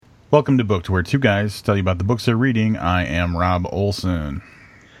Welcome to Booked, where two guys tell you about the books they're reading. I am Rob Olson.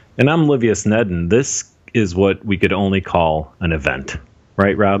 And I'm Livius Nedden. This is what we could only call an event.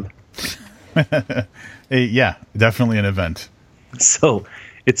 Right, Rob? Yeah, definitely an event. So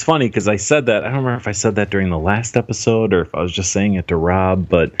it's funny because I said that. I don't remember if I said that during the last episode or if I was just saying it to Rob,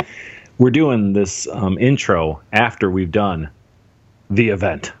 but we're doing this intro after we've done the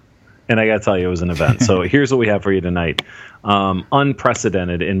event. And I got to tell you, it was an event. So here's what we have for you tonight.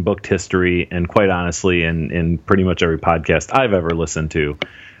 Unprecedented in booked history, and quite honestly, in pretty much every podcast I've ever listened to,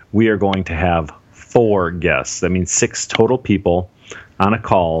 we are going to have 4 guests. That means 6 total people on a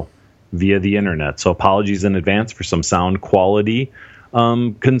call via the internet. So apologies in advance for some sound quality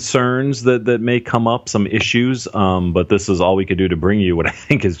concerns that may come up, some issues. But this is all we could do to bring you what I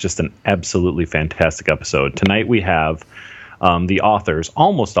think is just an absolutely fantastic episode. Tonight we have the authors,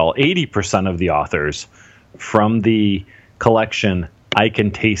 almost all, 80% of the authors from the collection I Can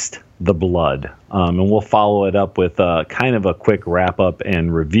Taste the Blood. And we'll follow it up with kind of a quick wrap-up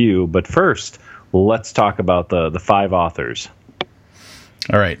and review. But first, let's talk about the 5 authors.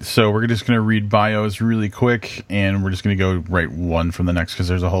 All right, so we're just going to read bios really quick, and we're just going to go right one from the next because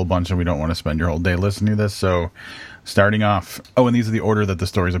there's a whole bunch, and we don't want to spend your whole day listening to this. So starting off, and these are the order that the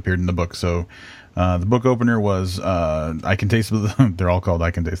stories appeared in the book. So the book opener was I Can Taste the they're all called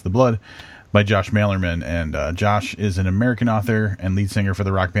I Can Taste the Blood by Josh Malerman, and Josh is an American author and lead singer for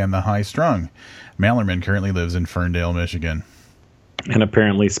the rock band The High Strung. Malerman currently lives in Ferndale, Michigan. And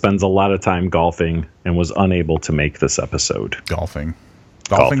apparently spends a lot of time golfing and was unable to make this episode. Golfing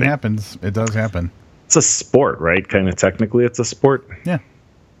happens. It does happen. It's a sport, right? Kind of technically it's a sport. Yeah.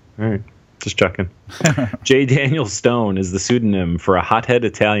 All right. Just checking. J. Daniel Stone is the pseudonym for a hothead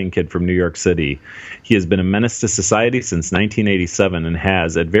Italian kid from New York City. He has been a menace to society since 1987 and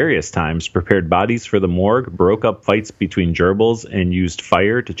has, at various times, prepared bodies for the morgue, broke up fights between gerbils, and used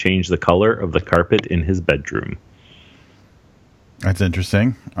fire to change the color of the carpet in his bedroom. That's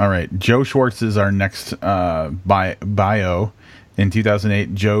interesting. All right. Joe Schwartz is our next bio. In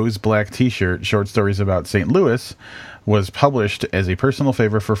 2008, Joe's Black T-shirt, short stories about St. Louis, was published as a personal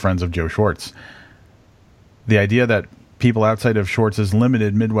favor for friends of Joe Schwartz. The idea that people outside of Schwartz's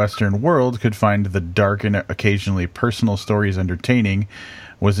limited Midwestern world could find the dark and occasionally personal stories entertaining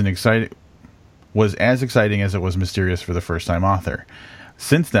was as exciting as it was mysterious for the first-time author.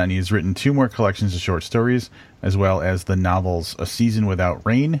 Since then, he's written 2 more collections of short stories, as well as the novels A Season Without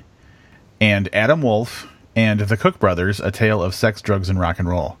Rain and Adam Wolf and The Cook Brothers, A Tale of Sex, Drugs, and Rock and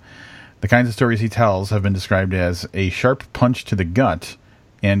Roll. The kinds of stories he tells have been described as a sharp punch to the gut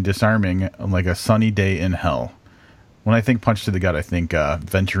and disarming like a sunny day in hell. When I think punch to the gut, I think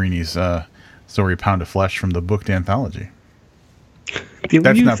Venturini's story Pound of Flesh from the booked anthology.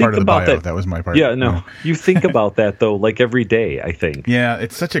 That's not part of the bio. That was my part. Yeah, no. You think about that, though, like every day, I think. Yeah,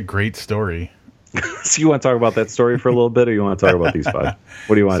 it's such a great story. So you want to talk about that story for a little bit, or you want to talk about these 5?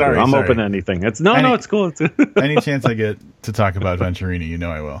 What do you want to do? I'm open to anything. It's cool. Any chance I get to talk about Venturini, you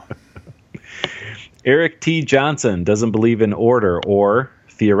know I will. Eric T. Johnson doesn't believe in order, or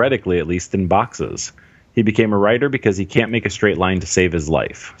theoretically at least, in boxes. He became a writer because he can't make a straight line to save his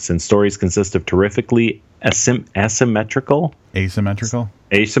life. Since stories consist of terrifically asymmetrical?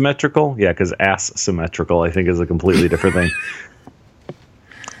 Asymmetrical? Yeah, because asymmetrical, I think, is a completely different thing.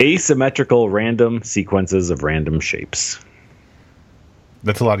 Asymmetrical random sequences of random shapes.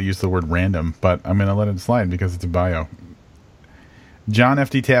 That's a lot of use of the word random, but I'm going to let it slide because it's a bio. John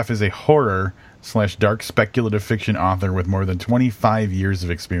F.D. Taft is a horror/dark speculative fiction author with more than 25 years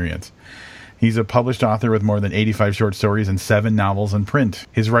of experience. He's a published author with more than 85 short stories and 7 novels in print.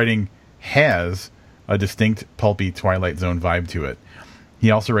 His writing has a distinct pulpy Twilight Zone vibe to it.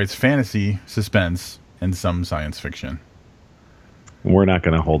 He also writes fantasy, suspense, and some science fiction. We're not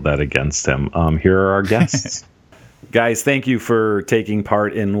going to hold that against him. Here are our guests. Guys, thank you for taking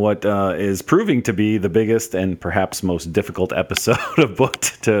part in what is proving to be the biggest and perhaps most difficult episode of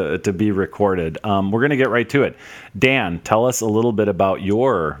Booked to be recorded. We're going to get right to it. Dan, tell us a little bit about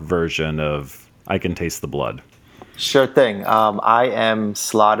your version of I Can Taste the Blood. Sure thing. I am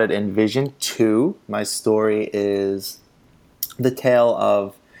slotted in Vision 2. My story is the tale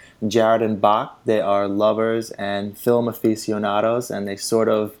of Jared and Bach. They are lovers and film aficionados, and they sort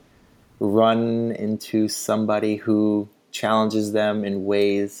of run into somebody who challenges them in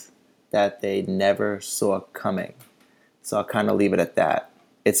ways that they never saw coming. So I'll kind of leave it at that.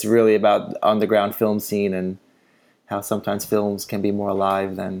 It's really about the underground film scene and how sometimes films can be more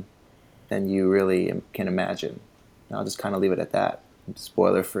alive than you really can imagine. And I'll just kind of leave it at that.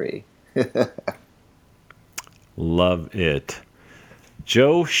 Spoiler free. Love it.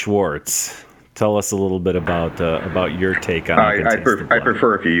 Joe Schwartz, tell us a little bit about your take on I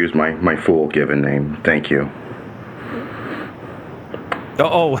prefer if you use my full given name. Thank you.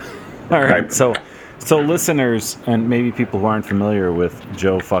 All right. So listeners and maybe people who aren't familiar with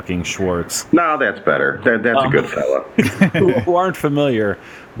Joe fucking Schwartz. No, that's better. That's a good fella. who aren't familiar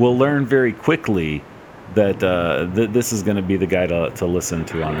will learn very quickly that this is going to be the guy to listen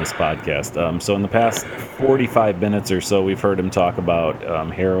to on this podcast. So in the past 45 minutes or so, we've heard him talk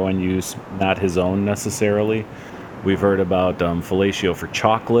about heroin use, not his own necessarily. We've heard about fellatio for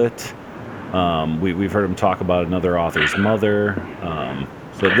chocolate. We've heard him talk about another author's mother.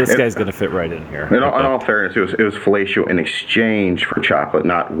 So this guy's going to fit right in here. In all fairness, it was fellatio in exchange for chocolate,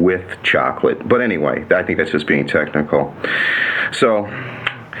 not with chocolate. But anyway, I think that's just being technical. So,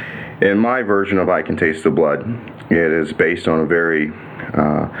 in my version of I Can Taste the Blood, it is based on a very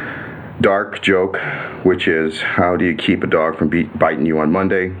dark joke, which is, how do you keep a dog from biting you on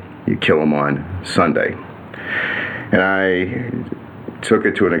Monday? You kill him on Sunday. And I took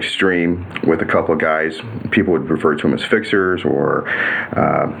it to an extreme with a couple of guys. People would refer to them as fixers or,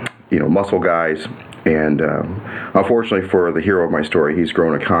 muscle guys. And unfortunately for the hero of my story, he's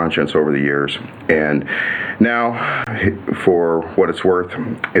grown a conscience over the years. And now, for what it's worth,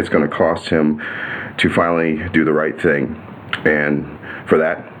 it's going to cost him to finally do the right thing. And for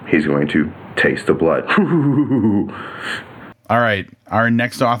that, he's going to taste the blood. All right. Our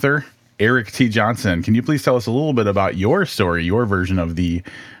next author, Eric T. Johnson. Can you please tell us a little bit about your story, your version of the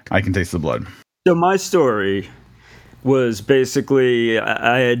I Can Taste the Blood? So my story was basically,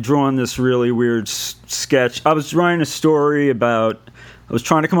 I had drawn this really weird sketch. I was drawing a story about, I was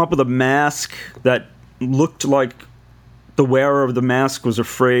trying to come up with a mask that looked like the wearer of the mask was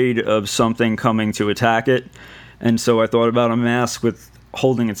afraid of something coming to attack it. And so I thought about a mask with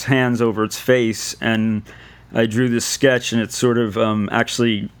holding its hands over its face, and I drew this sketch, and it's sort of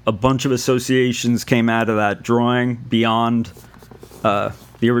actually a bunch of associations came out of that drawing beyond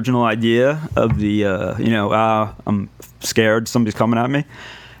the original idea of the, I'm scared, somebody's coming at me.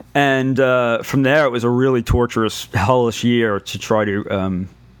 And from there, it was a really torturous, hellish year to try to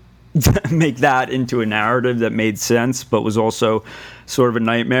make that into a narrative that made sense, but was also sort of a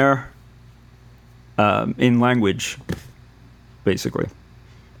nightmare in language, basically.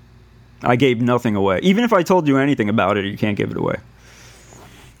 I gave nothing away. Even if I told you anything about it, you can't give it away.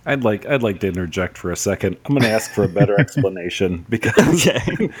 I'd like to interject for a second. I'm going to ask for a better explanation because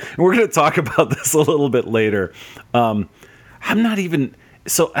we're going to talk about this a little bit later. I'm not even,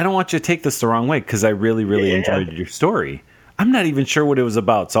 so I don't want you to take this the wrong way because I really, really enjoyed your story. I'm not even sure what it was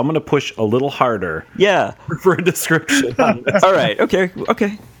about, so I'm going to push a little harder. Yeah, for a description. On this. All right. Okay.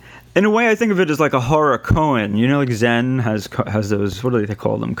 In a way, I think of it as like a horror koan. You know, like Zen has those, what do they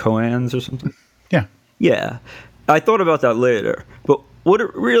call them, koans or something? Yeah. Yeah. I thought about that later. But what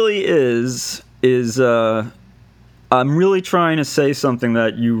it really is I'm really trying to say something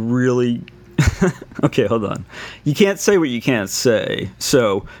that you really... Okay, hold on. You can't say what you can't say,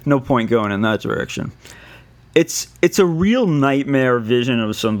 so no point going in that direction. It's a real nightmare vision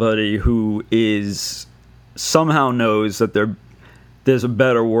of somebody who is somehow knows that there's a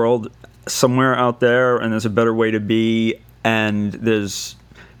better world somewhere out there, and there's a better way to be, and there's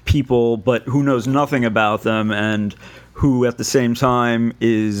people, but who knows nothing about them, and who at the same time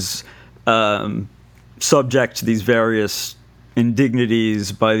is subject to these various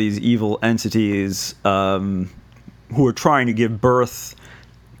indignities by these evil entities who are trying to give birth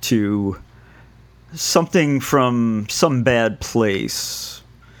to something from some bad place.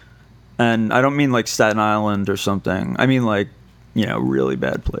 And I don't mean like Staten Island or something. I mean like, really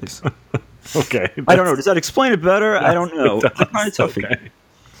bad place. Okay. I don't know. Does that explain it better? I don't know. It's kind of tough. Okay.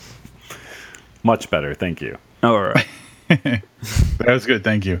 Much better. Thank you. All right. That was good.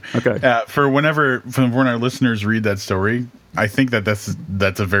 Thank you. Okay. For when our listeners read that story, I think that's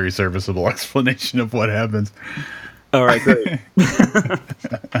a very serviceable explanation of what happens. All right. Great.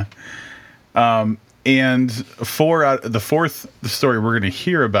 And the fourth story we're going to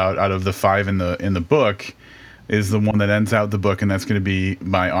hear about out of the 5 in the book is the one that ends out the book, and that's going to be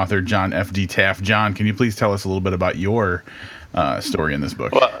by author John F.D. Taft. John, can you please tell us a little bit about your story in this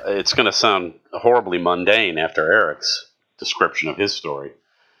book? Well, it's going to sound horribly mundane after Eric's description of his story.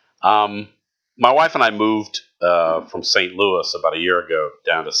 My wife and I moved from St. Louis about a year ago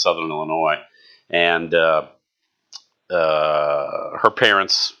down to Southern Illinois, and her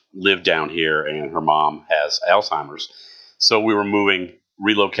parents live down here, and her mom has Alzheimer's. So we were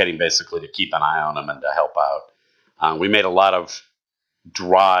relocating basically to keep an eye on them and to help out. We made a lot of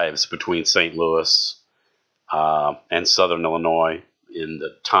drives between St. Louis and Southern Illinois in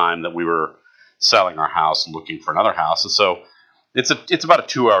the time that we were selling our house and looking for another house. And so it's about a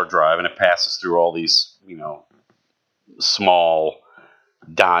 2-hour drive, and it passes through all these small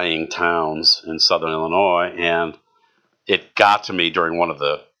dying towns in southern Illinois. And it got to me during one of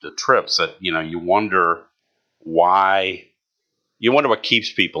the trips that you wonder why. You wonder what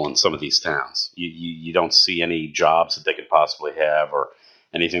keeps people in some of these towns. You don't see any jobs that they could possibly have or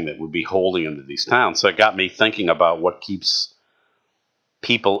anything that would be holding them to these towns. So it got me thinking about what keeps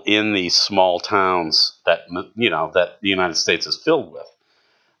people in these small towns that that the United States is filled with.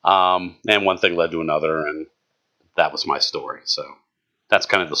 And one thing led to another, and that was my story. So that's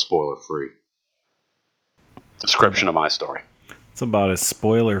kind of the spoiler-free description of my story. It's about as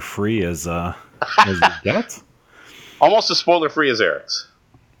spoiler-free as it gets. Almost as spoiler-free as Eric's.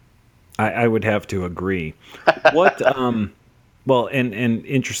 I would have to agree. What? Well, and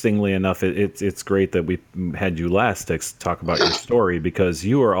interestingly enough, it's great that we had you last to talk about your story, because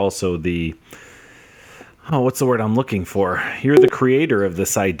you are also the what's the word I'm looking for? You're the creator of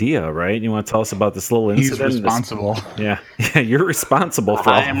this idea, right? You want to tell us about this little incident? He's responsible. Yeah, you're responsible for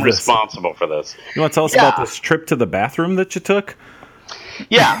all I am responsible for this. You want to tell us about this trip to the bathroom that you took?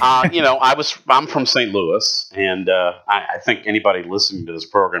 Yeah, I'm from St. Louis, and I think anybody listening to this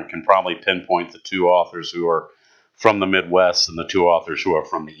program can probably pinpoint the two authors who are from the Midwest and the two authors who are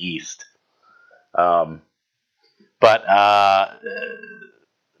from the East. But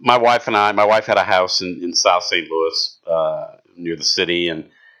my wife had a house in South St. Louis, near the city, and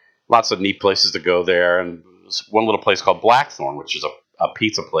lots of neat places to go there. And there's one little place called Blackthorn, which is a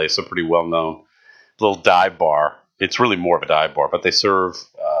pizza place, a pretty well-known little dive bar. It's really more of a dive bar, but they serve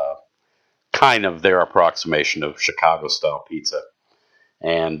kind of their approximation of Chicago-style pizza.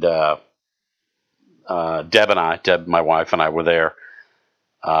 And Deb, my wife, and I were there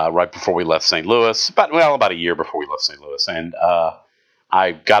right before we left St. Louis, about a year before we left St. Louis. And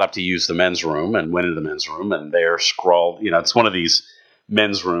I got up to use the men's room and went into the men's room, and there scrawled, it's one of these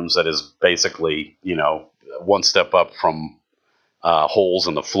men's rooms that is basically, one step up from holes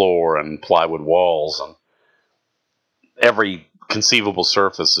in the floor and plywood walls, and every conceivable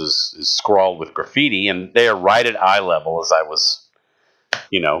surface is scrawled with graffiti, and there, right at eye level, as I was,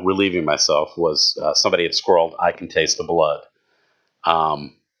 relieving myself, was somebody had scrawled, "I can taste the blood."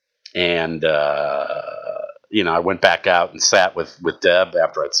 I went back out and sat with Deb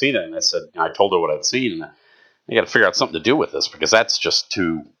after I'd seen it, and I told her what I'd seen, and I got to figure out something to do with this, because that's just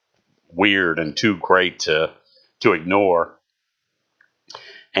too weird and too great to ignore.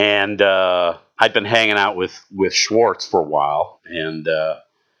 And I'd been hanging out with Schwartz for a while, and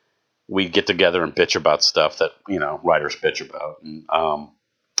we'd get together and bitch about stuff that writers bitch about. And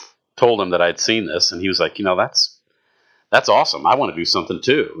told him that I'd seen this, and he was like, that's awesome. I want to do something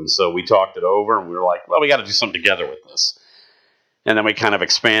too. And so we talked it over, and we were like, well, we got to do something together with this. And then we kind of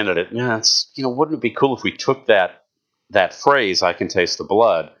expanded it. Yeah, wouldn't it be cool if we took that phrase, "I can taste the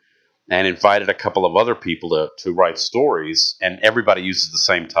blood," and invited a couple of other people to write stories, and everybody uses the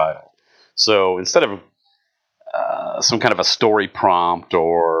same title. So instead of some kind of a story prompt,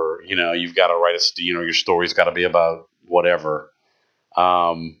 or you've got to write your story's got to be about whatever,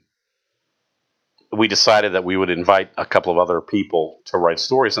 we decided that we would invite a couple of other people to write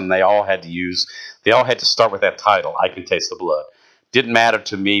stories, and they all had to start with that title, "I Can Taste the Blood." Didn't matter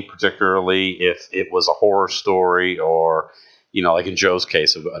to me particularly if it was a horror story, or like in Joe's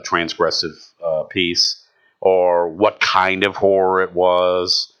case, a transgressive piece, or what kind of horror it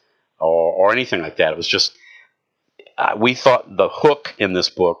was, or anything like that. It was just, we thought the hook in this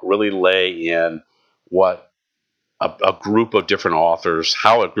book really lay in what a group of different authors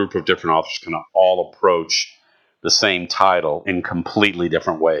can all approach the same title in completely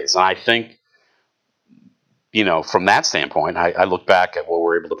different ways. And I think, from that standpoint, I look back at what we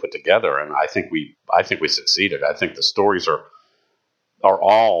were able to put together, and I think we succeeded. I think the stories are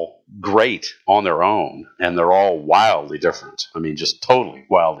all great on their own, and they're all wildly different. I mean, just totally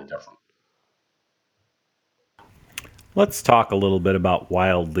wildly different. Let's talk a little bit about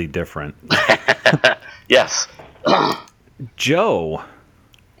wildly different. Yes. Joe,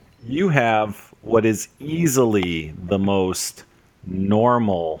 you have what is easily the most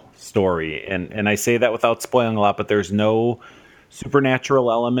normal story, and I say that without spoiling a lot, but there's no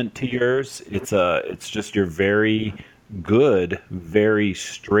supernatural element to yours. It's just your very good, very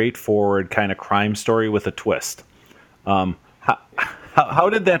straightforward kind of crime story with a twist. How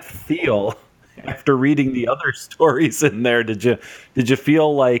did that feel after reading the other stories in there? Did you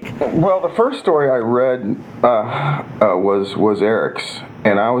feel like? Well, the first story I read was Eric's,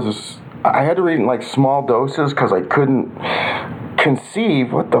 and I had to read it in like small doses because I couldn't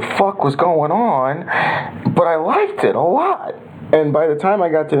conceive what the fuck was going on, but I liked it a lot. And by the time I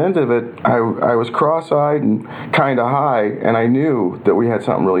got to the end of it, I was cross-eyed and kind of high, and I knew that we had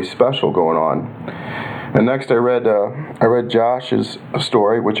something really special going on. And next I read Josh's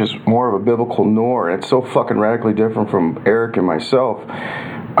story, which is more of a biblical noir, and it's so fucking radically different from Eric and myself.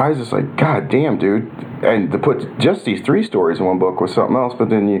 I was just like, God damn, dude. And to put just these 3 stories in one book was something else, but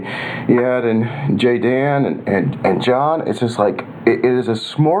then you add in J. Dan and John, it's just like, it is a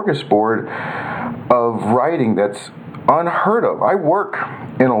smorgasbord of writing that's unheard of. I work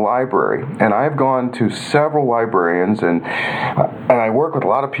in a library, and I've gone to several librarians, and I work with a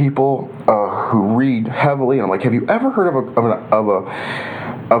lot of people who read heavily. And I'm like, have you ever heard of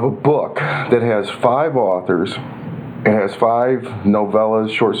a book that has 5 authors? It has 5 novellas,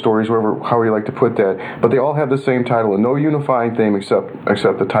 short stories, however you like to put that, but they all have the same title and no unifying theme except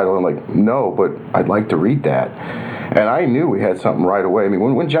the title. I'm like, no, but I'd like to read that. And I knew we had something right away. I mean,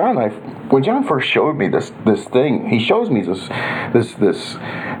 when John first showed me this thing, he shows me this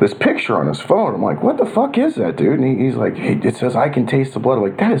picture on his phone. I'm like, what the fuck is that, dude? And he's like, hey, it says I can taste the blood. I'm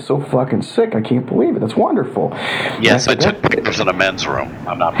like, that is so fucking sick. I can't believe it. That's wonderful. Yes, I took pictures in a men's room.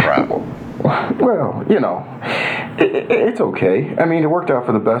 I'm not proud. Well, it's okay. I mean, it worked out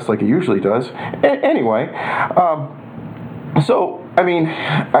for the best, like it usually does. Anyway, so I mean,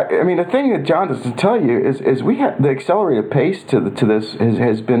 the thing that John doesn't tell you is we have the accelerated pace to this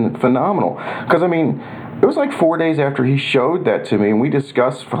has been phenomenal. Because I mean, it was like 4 days after he showed that to me, and we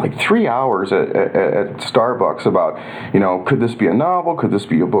discussed for like 3 hours at Starbucks about, could this be a novel? Could this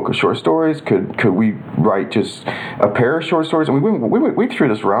be a book of short stories? Could we write just a pair of short stories? And we threw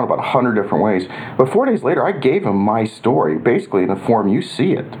this around about 100 different ways. But 4 days later, I gave him my story, basically in the form you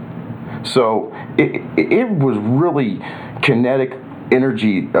see it. So it was really kinetic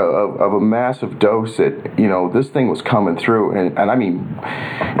energy of a massive dose that this thing was coming through, and I mean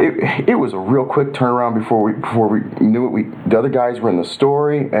it was a real quick turnaround before we knew it. The other guys were in the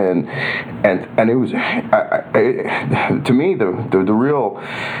story, and it was to me the real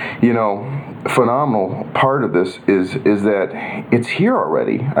phenomenal part of this is that it's here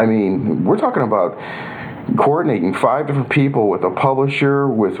already. I mean, we're talking about coordinating 5 different people with a publisher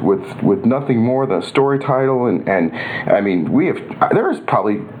with nothing more than a story title, and I mean, there's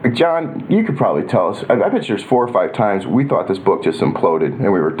probably, John, you could probably tell us, I bet there's 4 or 5 times we thought this book just imploded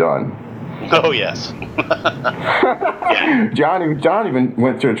and we were done. Oh yes. Yeah. John even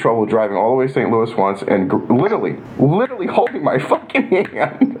went through the trouble of driving all the way to St. Louis once and literally holding my fucking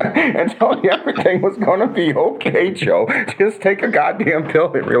hand and telling me everything was going to be okay, Joe. Just take a goddamn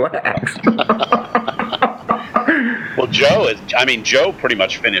pill and relax. Well, Joe pretty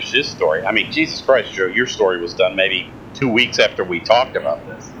much finished his story. I mean, Jesus Christ, Joe, your story was done maybe 2 weeks after we talked about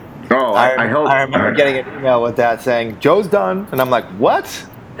this. Oh, I hope. I remember getting an email with that saying, Joe's done. And I'm like, what?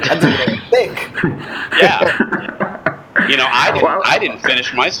 I didn't even think. Yeah. I didn't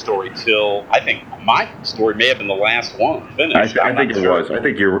finish my story till, I think my story may have been the last one finished. I think it was. I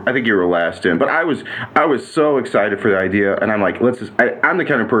think you were last in. But I was so excited for the idea, and I'm like, I'm the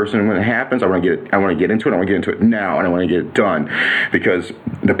kind of person, when it happens, I want to get into it now, and I want to get it done, because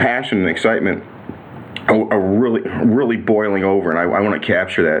the passion and excitement are really, really boiling over, and I want to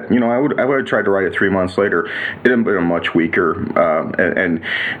capture that. I would have tried to write it 3 months later. It would have been a much weaker and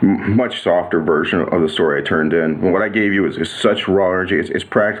much softer version of the story I turned in. And what I gave you is such raw energy. It's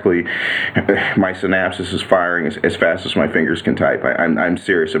practically my synapses is firing as fast as my fingers can type. I'm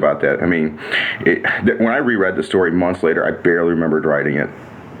serious about that. I mean, when I reread the story months later, I barely remembered writing it.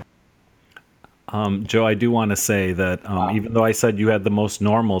 Joe, I do want to say that even though I said you had the most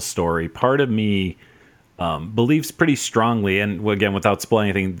normal story, part of me believes pretty strongly, and again, without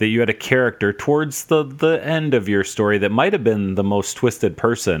spoiling anything, that you had a character towards the end of your story that might have been the most twisted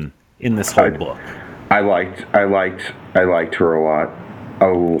person in this whole book. I liked her a lot,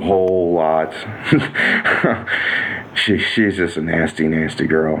 a whole lot. She's just a nasty, nasty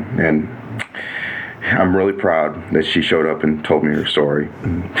girl, and I'm really proud that she showed up and told me her story.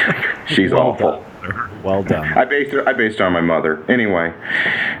 She's awful. Well done. I based it on my mother. Anyway.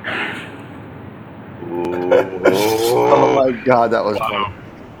 Oh my God, that was funny.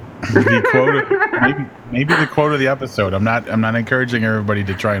 The quote, maybe the quote of the episode. I'm not encouraging everybody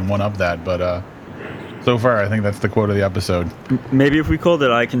to try and one up that, but so far I think that's the quote of the episode. Maybe if we called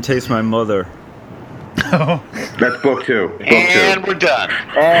it "I Can Taste My Mother." That's book 2. And we're done.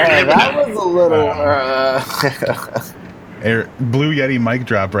 And that was a little. Blue Yeti mic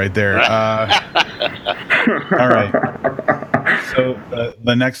drop right there. All right. So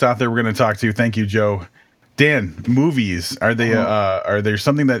the next author we're going to talk to, thank you, Joe. Dan, movies, are there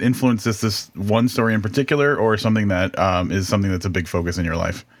something that influences this one story in particular, or something that is something that's a big focus in your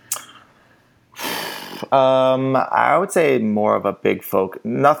life? I would say more of a big folk.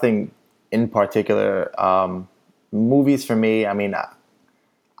 Nothing in particular. Movies for me, I mean,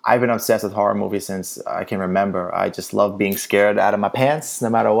 I've been obsessed with horror movies since I can remember. I just love being scared out of my pants no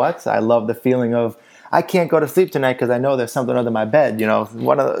matter what. I love the feeling of I can't go to sleep tonight because I know there's something under my bed.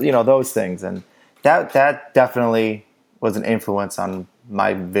 One of those things, and that definitely was an influence on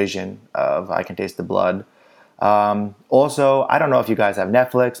my vision of I Can Taste the Blood. Also, I don't know if you guys have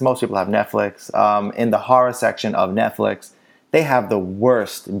Netflix. Most people have Netflix. In the horror section of Netflix, they have the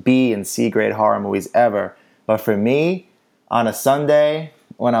worst B and C grade horror movies ever. But for me, on a Sunday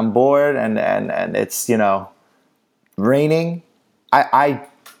when I'm bored and it's raining, I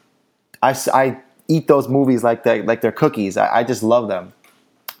eat those movies like they're cookies. I just love them,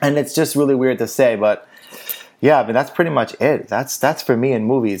 and it's just really weird to say, but yeah, but that's pretty much it. That's for me in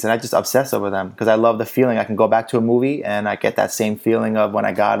movies, and I just obsess over them because I love the feeling. I can go back to a movie and I get that same feeling of when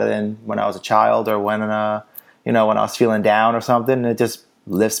I got it in when I was a child, or when when I was feeling down or something, and it just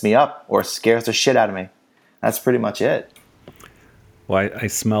lifts me up or scares the shit out of me. That's pretty much it. Well, I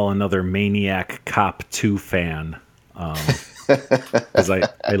smell another Maniac Cop 2 fan. Because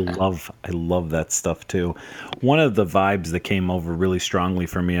I love that stuff too. One of the vibes that came over really strongly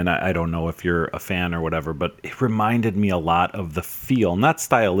for me, and I don't know if you're a fan or whatever, but it reminded me a lot of the feel, not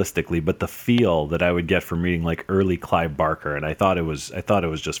stylistically, but the feel that I would get from reading like early Clive Barker, and I thought it was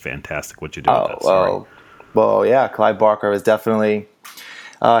just fantastic what you did with that story. Well, yeah, Clive Barker was definitely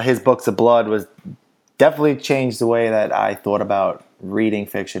his Books of Blood was definitely changed the way that I thought about reading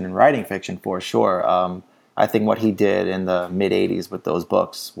fiction and writing fiction for sure. I think what he did in the mid 80s with those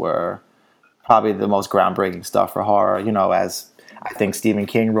books were probably the most groundbreaking stuff for horror. As I think Stephen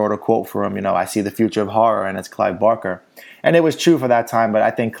King wrote a quote for him, I see the future of horror, and it's Clive Barker. And it was true for that time, but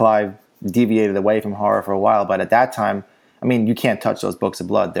I think Clive deviated away from horror for a while. But at that time, I mean, you can't touch those Books of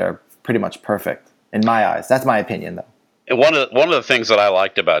Blood. They're pretty much perfect in my eyes. That's my opinion, though. And one of the things that I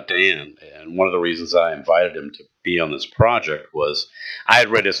liked about Dan, and one of the reasons I invited him to be on this project, was I had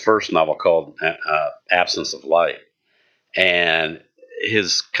read his first novel called Absence of Light, and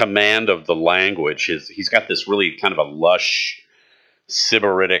his command of the language, he's got this really kind of a lush,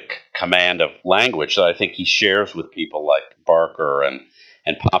 sybaritic command of language that I think he shares with people like Barker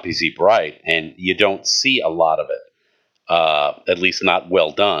and Poppy Z. Brite, and you don't see a lot of it, at least not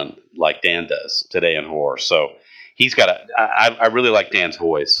well done like Dan does today in horror. So he's got I really like Dan's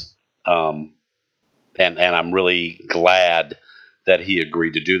voice, and I'm really glad that he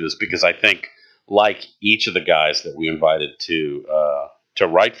agreed to do this, because I think, like each of the guys that we invited to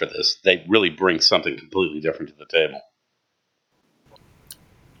write for this, they really bring something completely different to the table.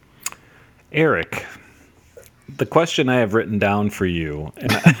 Eric, the question I have written down for you,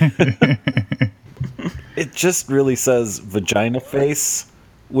 and it just really says vagina face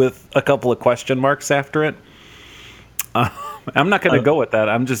with a couple of question marks after it. I'm not going to go with that.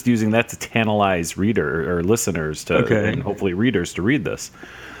 I'm just using that to tantalize reader or listeners and hopefully readers to read this.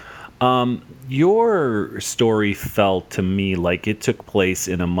 Your story felt to me like it took place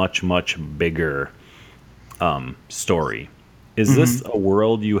in a much, much bigger story. Is this a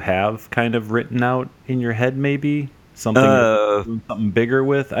world you have kind of written out in your head, maybe? Something bigger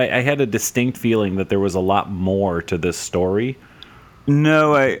with? I had a distinct feeling that there was a lot more to this story.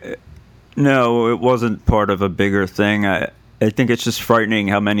 No, it wasn't part of a bigger thing. I think it's just frightening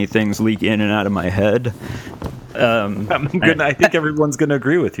how many things leak in and out of my head. I think everyone's going to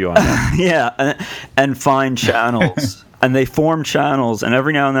agree with you on that. Yeah, and find channels. And they form channels, and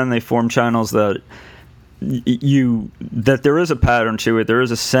every now and then they form channels that that there is a pattern to it, there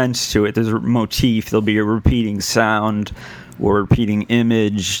is a sense to it, there's a motif, there'll be a repeating sound or a repeating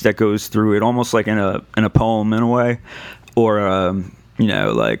image that goes through it, almost like in a poem in a way, or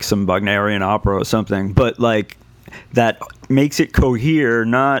like some Wagnerian opera or something, but like that makes it cohere,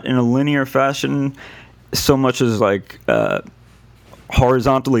 not in a linear fashion so much as like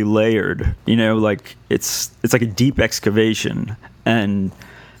horizontally layered, like it's like a deep excavation, and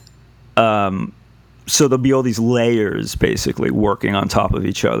so there'll be all these layers basically working on top of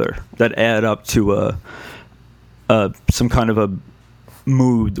each other that add up to some kind of a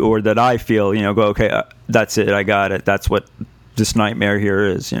mood, or that I feel, go, okay, that's it, I got it, that's what this nightmare here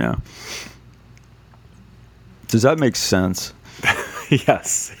is, Does that make sense?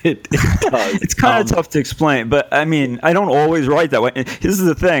 Yes, it does. It's kind of tough to explain, but I mean, I don't always write that way. This is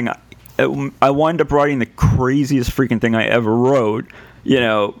the thing. I wind up writing the craziest freaking thing I ever wrote,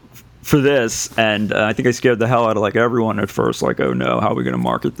 for this, and I think I scared the hell out of like everyone at first, like, oh no, how are we going to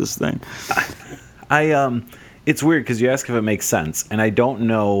market this thing? It's weird because you ask if it makes sense, and I don't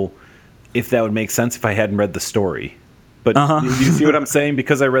know if that would make sense if I hadn't read the story. But you see what I'm saying?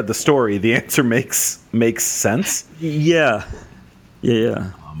 Because I read the story, the answer makes sense. Yeah.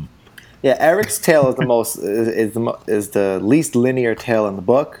 Yeah, Eric's tale is the least linear tale in the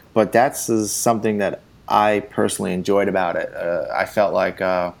book, but that's is something that I personally enjoyed about it. I felt like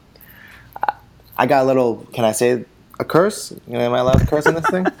I got a little. Can I say a curse? Am I allowed to curse in this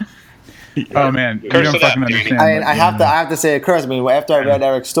thing? Oh man, you Curse don't it fucking up, Danny. understand. I have to say a curse. I mean, after I read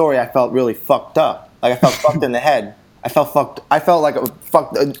Eric's story, I felt really fucked up. Like I felt fucked in the head. I felt fucked. I felt like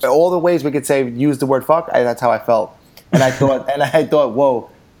fucked. All the ways we could say use the word fuck. That's how I felt. And I thought, whoa,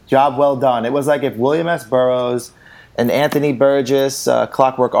 job well done. It was like if William S. Burroughs and Anthony Burgess,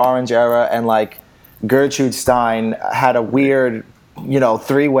 Clockwork Orange era, and like Gertrude Stein had a weird,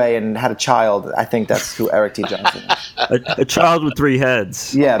 three-way and had a child. I think that's who Eric T. Johnson is. A child with three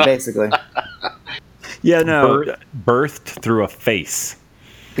heads. Yeah, basically. Yeah, no. Birthed through a face.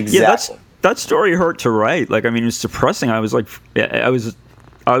 Exactly. Yeah, that story hurt to write. Like, I mean, it was depressing. I was like, I was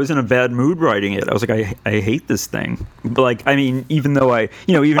in a bad mood writing it. I was like, I hate this thing. But like, I mean, even though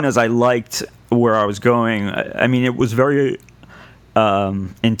even as I liked where I was going, I mean, it was very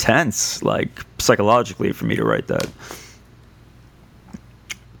intense, like psychologically, for me to write that.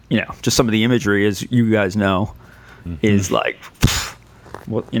 Just some of the imagery, as you guys know, is like,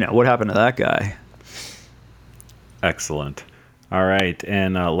 what happened to that guy? Excellent. All right,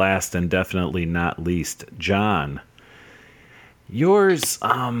 and last and definitely not least, John. Yours,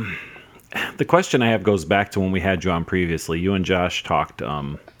 the question I have goes back to when we had you on previously. You and Josh talked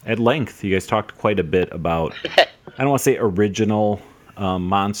at length. You guys talked quite a bit about, I don't want to say original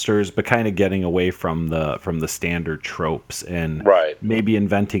monsters, but kind of getting away from the standard tropes and maybe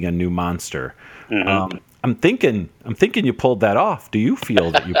inventing a new monster. Mm-hmm. I'm thinking you pulled that off. Do you feel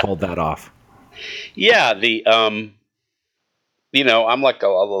that you pulled that off? Yeah, I'm like a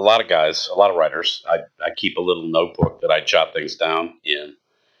lot of guys, a lot of writers. I keep a little notebook that I jot things down in.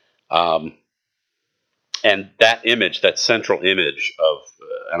 And that image, that central image of,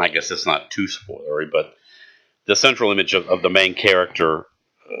 and I guess it's not too spoilery, but the central image of the main character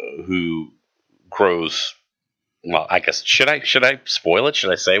who grows, well, I guess, should I spoil it?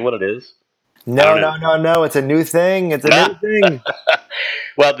 Should I say what it is? No. It's a new thing. It's a new thing.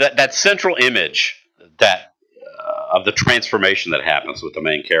 Well, that central image that of the transformation that happens with the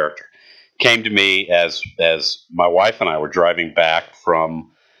main character came to me as my wife and I were driving back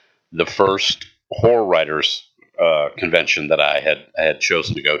from the first horror writers convention that I had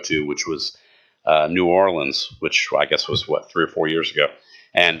chosen to go to, which was New Orleans, which I guess was 3 or 4 years ago.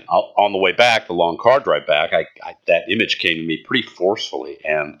 And on the way back, the long car drive back, that image came to me pretty forcefully.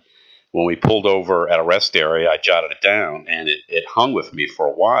 And when we pulled over at a rest area, I jotted it down, and it hung with me for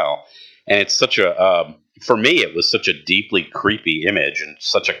a while. And it's such a, for me, it was such a deeply creepy image and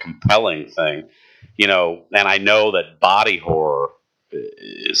such a compelling thing, and I know that body horror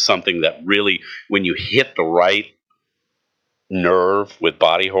is something that really, when you hit the right nerve with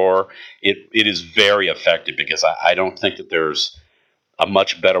body horror, it is very effective, because I don't think that there's a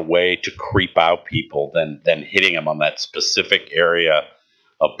much better way to creep out people than hitting them on that specific area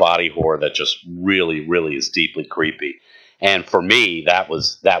of body horror that just really, really is deeply creepy. And for me, that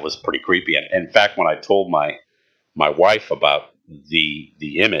was pretty creepy. And in fact, when I told my wife about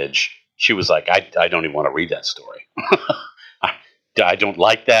the image, she was like, I don't even want to read that story. I don't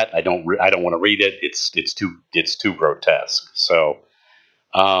like that. I don't want to read it. It's too grotesque. So,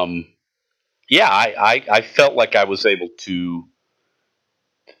 yeah, I felt like I was able to,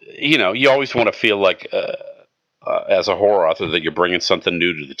 you always want to feel like, as a horror author, that you're bringing something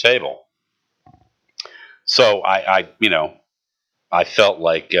new to the table. So I felt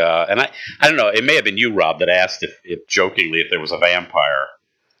like, and I don't know, it may have been you, Rob, that asked if jokingly if there was a vampire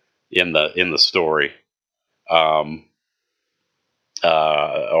in the story, or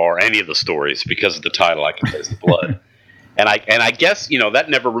any of the stories, because of the title, I Can Taste the Blood. And I guess, that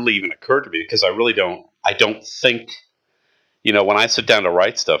never really even occurred to me, because I don't think, when I sit down to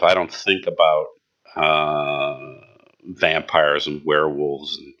write stuff, I don't think about vampires and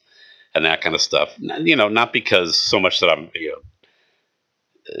werewolves and that kind of stuff. Not because so much that I'm,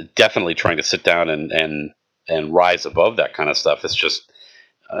 definitely trying to sit down and rise above that kind of stuff. It's just,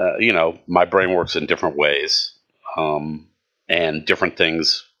 my brain works in different ways, and different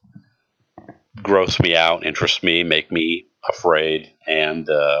things gross me out, interest me, make me afraid, and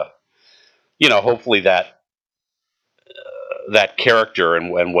hopefully that character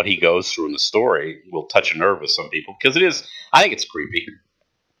and what he goes through in the story will touch a nerve with some people, because it is. I think it's creepy.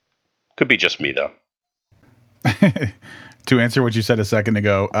 Could be just me though. To answer what you said a second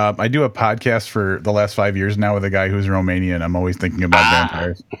ago, I do a podcast for the last 5 years now with a guy who's Romanian. I'm always thinking about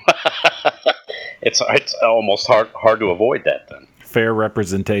vampires. it's almost hard to avoid that then. Fair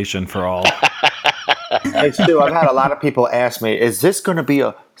representation for all. Hey, Stu, I've had a lot of people ask me, is this going to be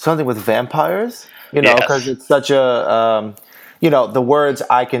something with vampires? You know, because it's such a, the words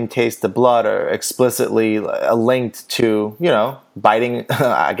 "I can taste the blood" are explicitly linked to, biting,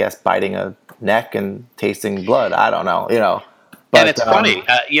 biting a neck and tasting blood. I don't know, But, and it's funny,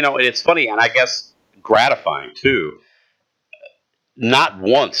 it's funny, and I guess gratifying too. Not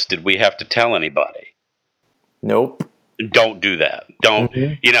once did we have to tell anybody. Nope. Don't do that. Don't,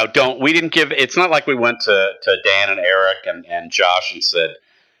 don't. We didn't give. It's not like we went to Dan and Eric and Josh and said,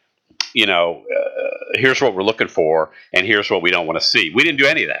 here's what we're looking for, and here's what we don't want to see. We didn't do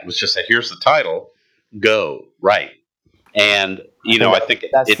any of that. It was just that here's the title, go right. And I think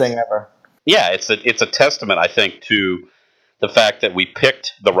that's the thing ever. Yeah, it's a testament, I think, to the fact that we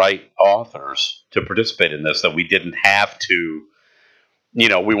picked the right authors to participate in this. That we didn't have to,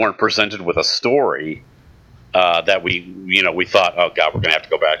 we weren't presented with a story that we thought, oh God, we're going to have to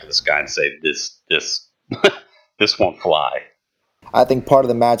go back to this guy and say this this won't fly. I think part of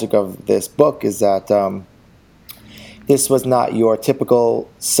the magic of this book is that this was not your typical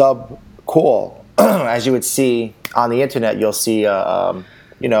sub-qual. As you would see on the internet, you'll see a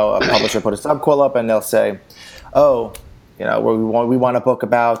publisher put a sub-qual up and they'll say, oh, we want a book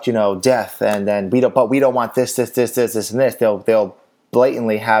about, death, and then we don't want this, and this. They'll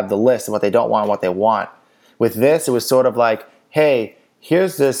blatantly have the list of what they don't want and what they want. With this, it was sort of like, hey,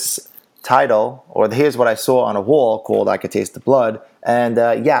 here's this title, or here's what I saw on a wall called "I Could Taste the Blood," and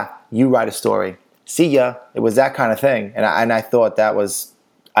you write a story. See ya. It was that kind of thing, and I thought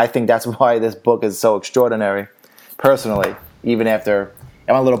I think that's why this book is so extraordinary, personally. Even after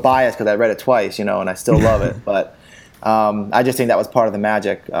I'm a little biased because I read it twice, and I still love it, but I just think that was part of the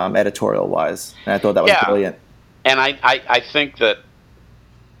magic, editorial-wise, and I thought that was brilliant. And I think that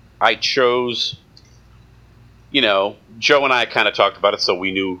I chose. Joe and I kind of talked about it, so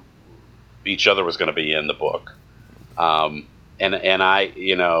we knew each other was going to be in the book. And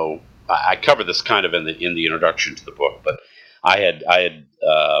I covered this kind of in the introduction to the book, but I had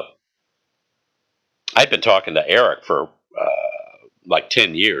been talking to Eric for like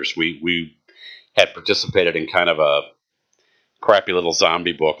 10 years. We had participated in kind of a crappy little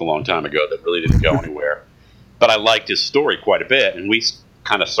zombie book a long time ago that really didn't go anywhere. But I liked his story quite a bit, and we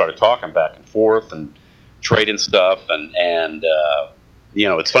kind of started talking back and forth and trading stuff, and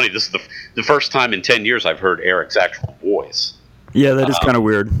it's funny. This is the first time in 10 years I've heard Eric's actual voice. Yeah, that is kind of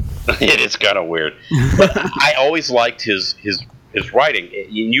weird. It is kind of weird, but I always liked his writing.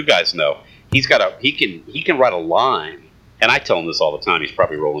 You guys know he can write a line, and I tell him this all the time. He's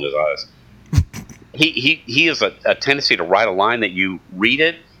probably rolling his eyes. He has a tendency to write a line that you read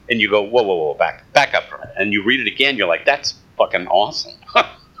it and you go, whoa, back up from it, and you read it again. You're like, that's fucking awesome.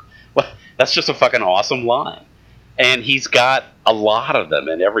 That's just a fucking awesome line. And he's got a lot of them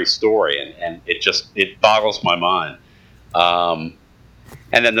in every story, and it boggles my mind.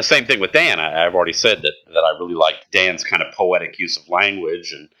 And then the same thing with Dan. I've already said that I really liked Dan's kind of poetic use of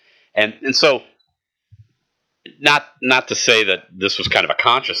language, and so not to say that this was kind of a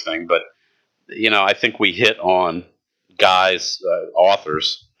conscious thing, but I think we hit on guys,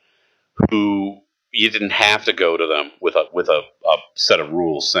 authors, who you didn't have to go to them with a set of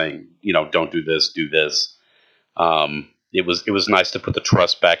rules saying, don't do this, do this. It was nice to put the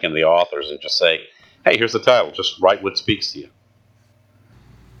trust back in the authors and just say, hey, here's the title. Just write what speaks to you.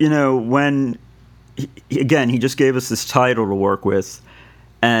 When, he just gave us this title to work with,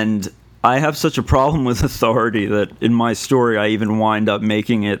 and I have such a problem with authority that in my story I even wind up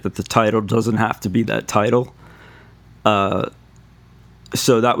making it that the title doesn't have to be that title. So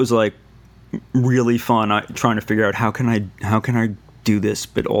that was like really fun, trying to figure out how can I do this,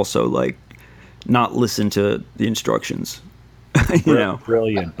 but also like not listen to the instructions.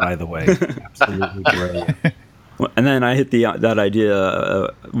 Brilliant, by the way, absolutely brilliant. And then I hit that idea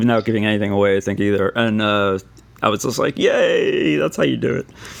without giving anything away, I think, either. And I was just like, yay, that's how you do it.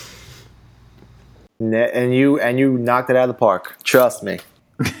 And you knocked it out of the park. Trust me.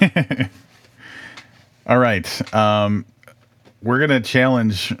 All right. We're going to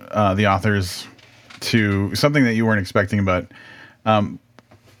challenge the authors to something that you weren't expecting, but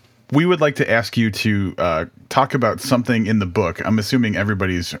we would like to ask you to talk about something in the book. I'm assuming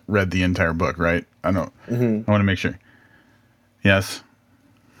everybody's read the entire book, right? I know. Mm-hmm. I want to make sure. Yes?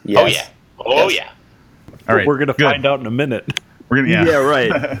 Yes. Oh, yeah. All right. We're going to find out in a minute. We're gonna, yeah,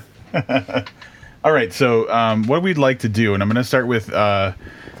 right. All right. So what we'd like to do, and I'm going to start with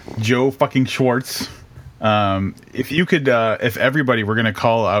Joe fucking Schwartz. If you could, if everybody, we're going to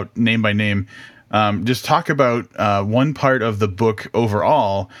call out name by name, just talk about one part of the book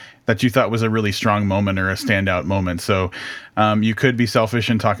overall that you thought was a really strong moment or a standout moment. So you could be selfish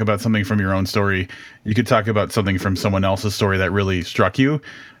and talk about something from your own story. You could talk about something from someone else's story that really struck you.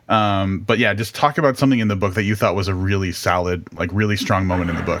 But yeah, just talk about something in the book that you thought was a really solid, like really strong moment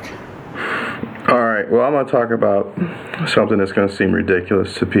in the book. All right. Well, I'm going to talk about something that's going to seem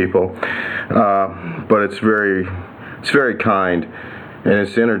ridiculous to people, but it's very kind, and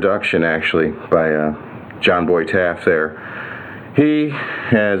it's the introduction actually by John Boy Taft there. He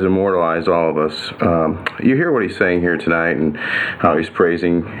has immortalized all of us. You hear what he's saying here tonight and how he's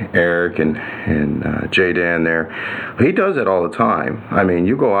praising Eric and J-Dan there. He does it all the time. I mean,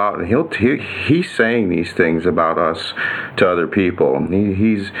 you go out and he's saying these things about us to other people.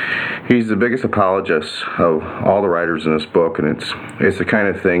 He's the biggest apologist of all the writers in this book, and it's the kind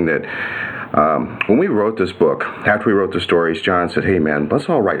of thing that when we wrote this book, after we wrote the stories, John said, hey man, let's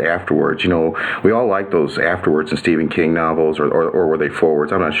all write afterwards. You know, we all like those afterwards in Stephen King novels, or were they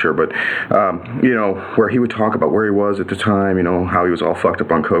forwards? I'm not sure, but you know, where he would talk about where he was at the time, you know, how he was all fucked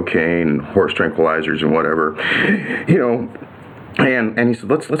up on cocaine and horse tranquilizers and whatever, you know. And he said,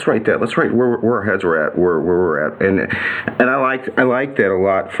 let's write that. Let's write where our heads were at, where we're at. And I like that a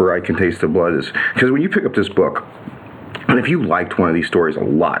lot for I Can Taste the Blood, is because when you pick up this book, and if you liked one of these stories a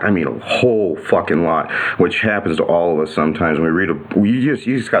lot, I mean a whole fucking lot, which happens to all of us sometimes when we read you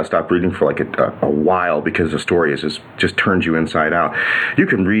just got to stop reading for like a while because the story is just turns you inside out. You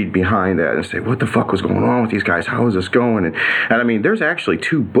can read behind that and say, what the fuck was going on with these guys? How is this going? And I mean, there's actually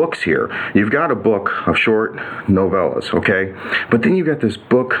 2 books here. You've got a book of short novellas, okay, but then you got this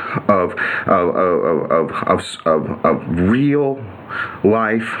book of real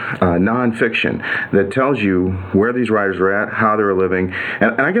life nonfiction that tells you where these writers were at, how they were living,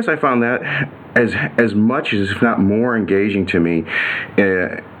 and I guess I found that as much as, if not more, engaging to me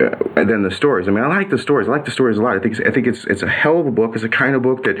than the stories. I mean, I like the stories. I like the stories a lot. I think it's a hell of a book. It's a kind of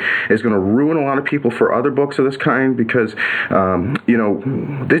book that is going to ruin a lot of people for other books of this kind because you know,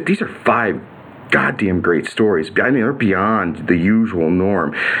 these are 5 goddamn great stories. I mean, they're beyond the usual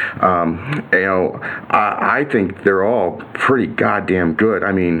norm. You know, I think they're all pretty goddamn good.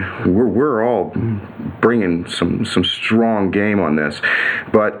 I mean, we're all bringing some strong game on this,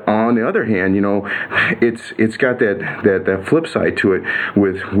 but on the other hand, you know, it's got that flip side to it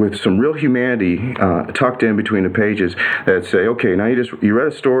with some real humanity tucked in between the pages that say, okay, now you read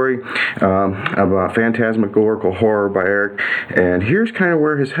a story about phantasmagorical horror by Eric, and here's kind of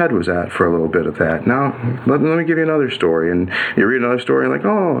where his head was at for a little bit of that. Now, let me give you another story. And you read another story and like,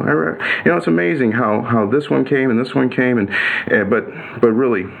 oh, you know, it's amazing how this one came and this one came. But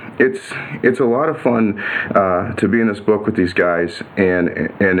really, it's a lot of fun to be in this book with these guys. And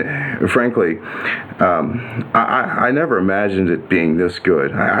frankly, I never imagined it being this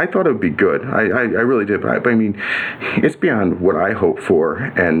good. I thought it would be good. I really did. But I mean, it's beyond what I hoped for.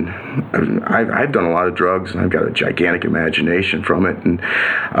 And I've done a lot of drugs, and I've got a gigantic imagination from it. And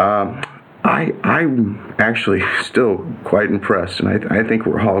I'm actually still quite impressed, and I think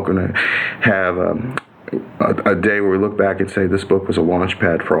we're all going to have a day where we look back and say this book was a launch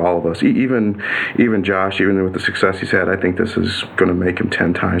pad for all of us. Even Josh, even with the success he's had, I think this is going to make him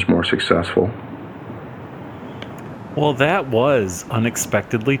 10 times more successful. Well, that was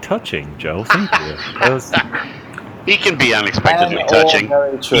unexpectedly touching, Joe. Thank you. He can be unexpectedly touching,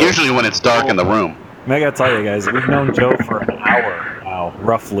 usually when it's dark in the room. I gotta tell you guys, we've known Joe for an hour now,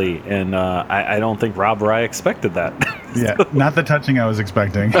 roughly, and I don't think Rob or I expected that. Yeah, not the touching I was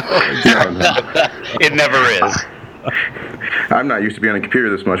expecting. It never is. I'm not used to being on a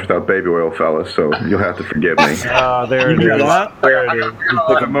computer this much without baby oil, fellas, so you'll have to forgive me. There it is. There it is.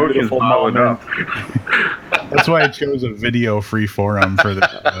 The emotions followed up. That's why I chose a video-free forum for this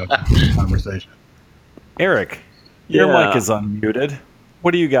conversation. Eric, your mic is unmuted.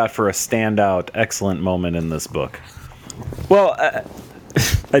 What do you got for a standout, excellent moment in this book? Well,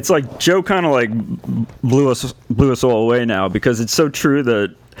 it's like Joe kind of like blew us all away now, because it's so true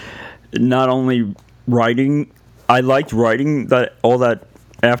that not only writing, I liked writing all that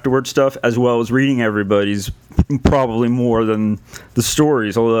afterward stuff, as well as reading everybody's probably more than the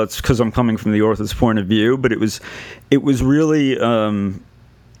stories, although that's because I'm coming from the author's point of view. But it was really.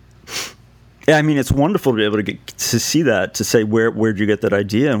 Yeah, I mean, it's wonderful to be able to get to see that, to say where'd you get that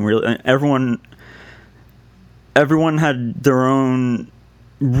idea, and really, everyone had their own.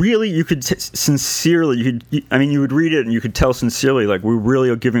 Really, you could sincerely, you would read it and you could tell sincerely, like, we really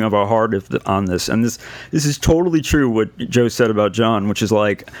are giving up our heart on this. And this is totally true what Joe said about John, which is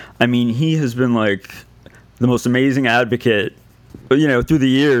like, I mean, he has been like the most amazing advocate, you know, through the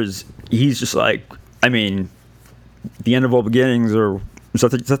years. He's just like, I mean, the end of all beginnings, or is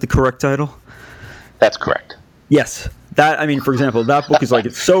that the correct title? That's correct. Yes. that, I mean, for example, that book is like,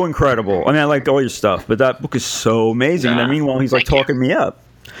 it's so incredible. I mean, I like all your stuff, but that book is so amazing. And then meanwhile, he's like talking me up.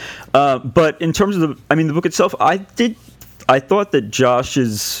 But in terms of the book itself, I thought that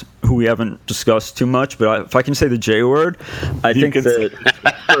Josh's, who we haven't discussed too much, but if I can say the J word, I think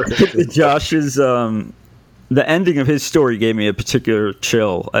that Josh's, the ending of his story gave me a particular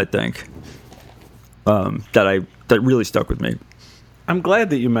chill, I think, that really stuck with me. I'm glad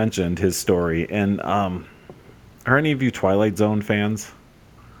that you mentioned his story. And are any of you Twilight Zone fans?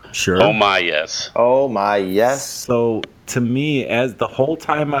 Sure. Oh my yes. Oh my yes. So to me, as the whole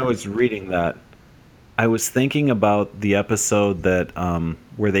time I was reading that, I was thinking about the episode that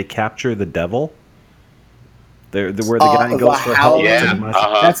where they capture the devil. Where the guy goes for help. Yeah.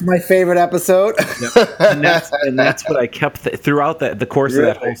 That's my favorite episode. Yep. And that's what I kept throughout the course of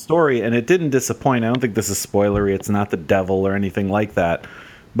that whole story, and it didn't disappoint. I don't think this is spoilery. It's not the devil or anything like that.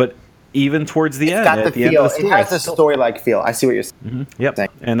 But even towards the end, at the end of the story, it has a story-like feel. I see what you're saying. Mm-hmm.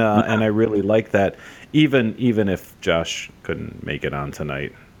 Yep. And I really like that. Even if Josh couldn't make it on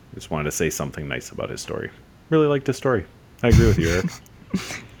tonight, just wanted to say something nice about his story. Really liked his story. I agree with you, Eric.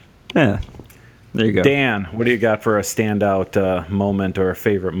 Yeah. There you go. Dan, what do you got for a standout moment or a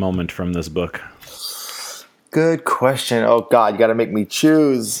favorite moment from this book? Good question. Oh, God, you got to make me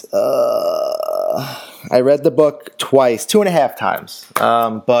choose. I read the book twice, 2.5 times.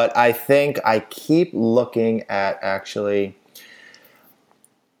 But I think I keep looking at actually...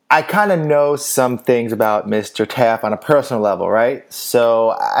 I kind of know some things about Mr. Taft on a personal level, right?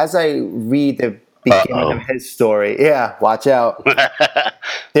 So as I read the beginning of his story, watch out.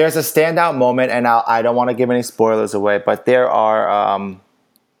 There's a standout moment, and I don't want to give any spoilers away, but there's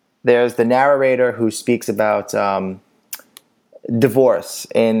the narrator who speaks about divorce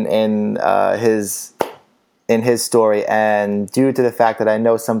in his story, and due to the fact that I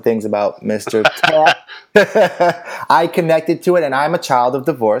know some things about Mr. Taft, I connected to it, and I'm a child of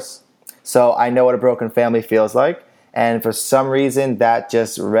divorce, so I know what a broken family feels like. And for some reason, that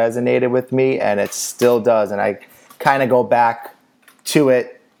just resonated with me, and it still does. And I kind of go back to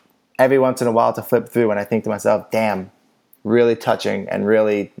it every once in a while to flip through, and I think to myself, damn, really touching and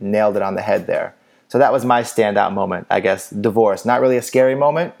really nailed it on the head there. So that was my standout moment, I guess, divorce. Not really a scary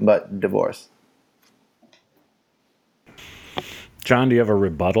moment, but divorce. John, do you have a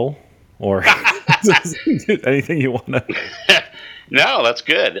rebuttal? Or anything you want to... No, that's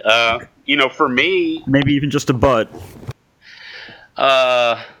good. For me... Maybe even just a butt.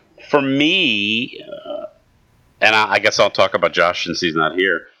 For me, and I guess I'll talk about Josh since he's not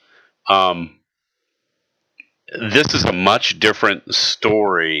here. This is a much different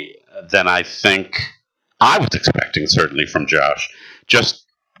story than I think I was expecting, certainly from Josh. Just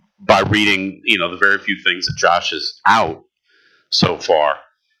by reading, the very few things that Josh is out so far.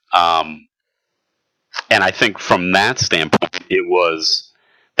 And I think from that standpoint,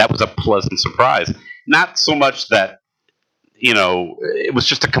 that was a pleasant surprise. Not so much that, it was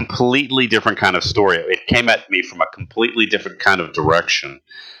just a completely different kind of story. It came at me from a completely different kind of direction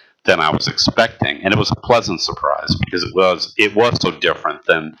than I was expecting. And it was a pleasant surprise because it was so different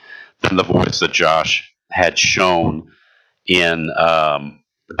than the voice that Josh had shown in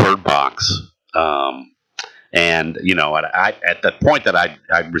Bird Box. And at the point that I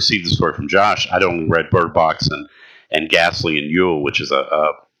received the story from Josh, I'd only read Bird Box and Ghastly and Yule, which is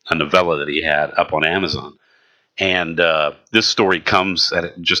a novella that he had up on Amazon. And this story comes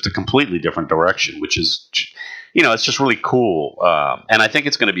at just a completely different direction, which is, it's just really cool. And I think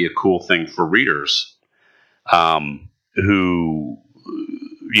it's going to be a cool thing for readers who,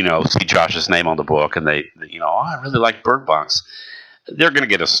 see Josh's name on the book and they I really like Bird Box. They're going to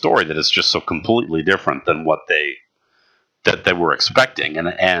get a story that is just so completely different than what they were expecting,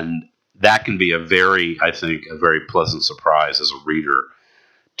 and that can be a very pleasant surprise as a reader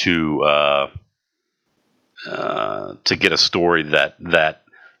to get a story that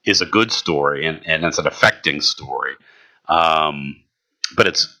is a good story and it's an affecting story, but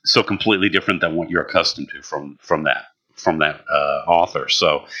it's so completely different than what you're accustomed to from that author.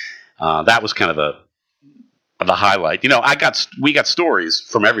 So that was kind of the highlight. We got stories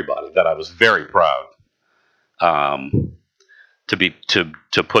from everybody that I was very proud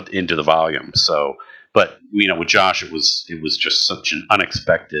to put into the volume. So, but with Josh, it was just such an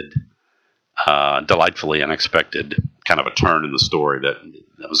unexpected, delightfully unexpected kind of a turn in the story that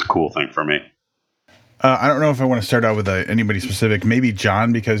was a cool thing for me. I don't know if I want to start out with anybody specific. Maybe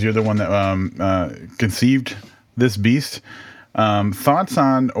John, because you're the one that conceived this beast. Thoughts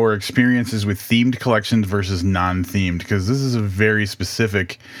on or experiences with themed collections versus non-themed, because this is a very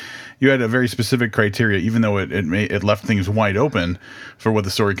specific. You had a very specific criteria, even though it left things wide open for what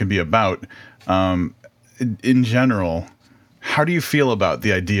the story could be about. in general, how do you feel about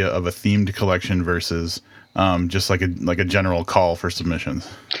the idea of a themed collection versus just like a general call for submissions?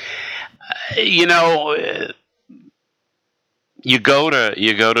 You know, you go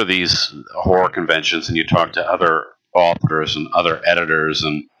to these horror conventions and you talk to other authors and other editors,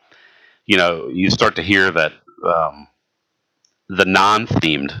 and you start to hear that the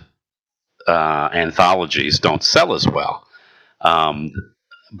non-themed anthologies don't sell as well.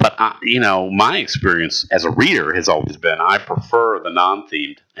 But my experience as a reader has always been I prefer the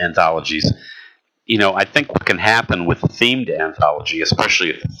non-themed anthologies. I think what can happen with a themed anthology, especially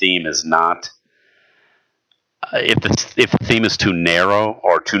if the theme is not, if the theme is too narrow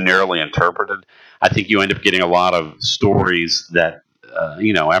or too narrowly interpreted, I think you end up getting a lot of stories that,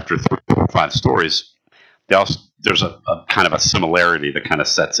 after 3 or 5 stories, there's a kind of a similarity that kind of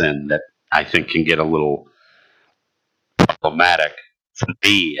sets in that I think can get a little problematic for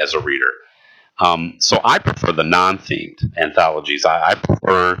me as a reader. So I prefer the non-themed anthologies. I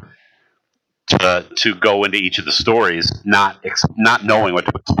prefer to go into each of the stories not knowing what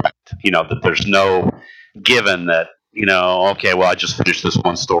to expect. That there's no given that okay, well, I just finished this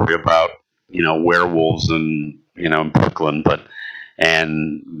one story about werewolves in Brooklyn,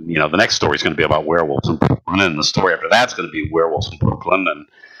 and the next story is going to be about werewolves in Brooklyn, and the story after that's going to be werewolves in Brooklyn, and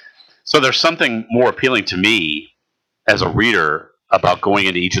so there's something more appealing to me as a reader about going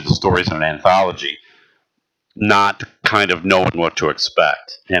into each of the stories in an anthology, not kind of knowing what to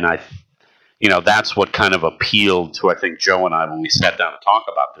expect. And that's what kind of appealed to, I think, Joe and I when we sat down to talk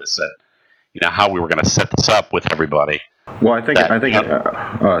about this, that how we were going to set this up with everybody. Well, I think something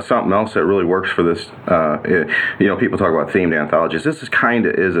else that really works for this. People talk about themed anthologies. This is a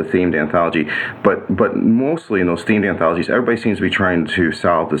themed anthology, but mostly in those themed anthologies, everybody seems to be trying to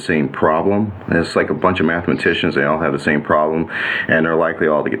solve the same problem. It's like a bunch of mathematicians; they all have the same problem, and they're likely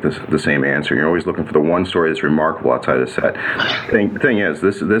all to get the same answer. You're always looking for the one story that's remarkable outside of the set. Thing is,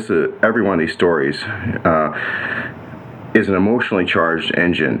 this every one of these stories. Is an emotionally charged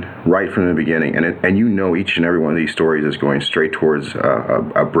engine right from the beginning, and each and every one of these stories is going straight towards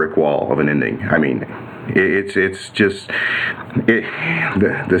a brick wall of an ending. I mean, it's just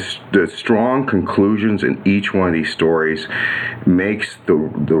the strong conclusions in each one of these stories makes the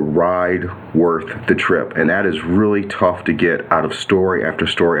ride worth the trip, and that is really tough to get out of story after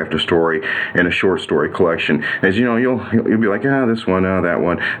story after story in a short story collection. As you know, you'll be like, this one, that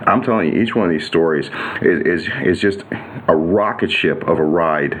one. I'm telling you, each one of these stories is just a rocket ship of a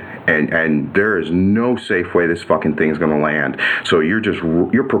ride, and there is no safe way this fucking thing is going to land. So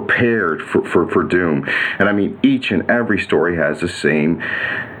you're prepared for doom. And I mean, each and every story has the same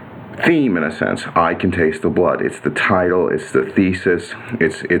theme in a sense. I Can Taste the Blood. It's the title. It's the thesis.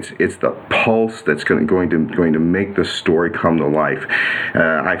 It's the pulse that's going to make the story come to life.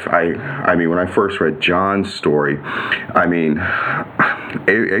 I mean, when I first read John's story, I mean,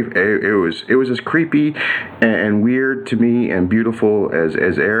 it was as creepy and weird to me and beautiful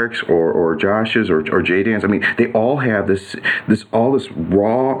as Eric's or Josh's or J-Dan's. I mean, they all have this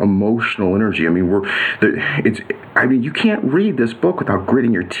raw emotional energy. I mean, you can't read this book without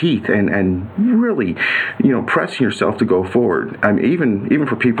gritting your teeth and really, pressing yourself to go forward. I mean, even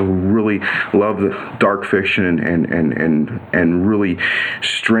for people who really love the dark fiction and really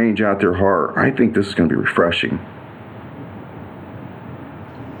strange out their horror, I think this is going to be refreshing.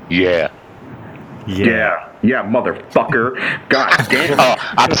 Yeah, motherfucker. God damn. Oh,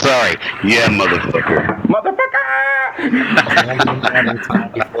 I'm sorry. Yeah, motherfucker.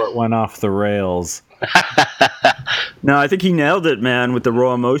 Before it went off the rails. No, I think he nailed it, man, with the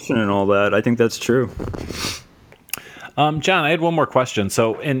raw emotion and all that. I think that's true. John, I had one more question.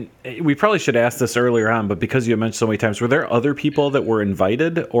 So, and we probably should ask this earlier on, but because you mentioned so many times, were there other people that were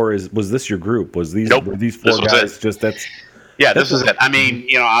invited, or was this your group? Were these 4 guys? This is it. I mean,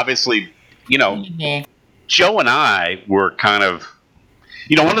 obviously, Joe and I were kind of,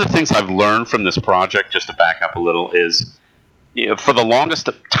 one of the things I've learned from this project, just to back up a little, is for the longest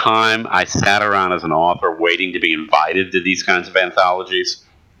time I sat around as an author waiting to be invited to these kinds of anthologies.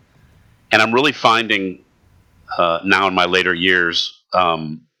 And I'm really finding now in my later years,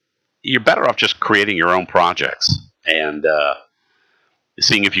 you're better off just creating your own projects and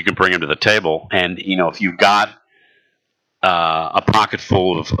seeing if you can bring them to the table. And, if you've got a pocket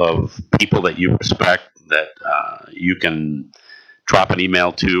full of people that you respect that you can drop an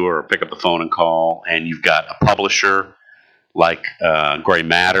email to or pick up the phone and call, and you've got a publisher like Gray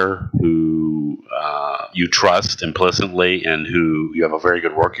Matter, who you trust implicitly and who you have a very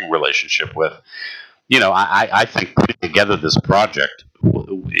good working relationship with. I think putting together this project,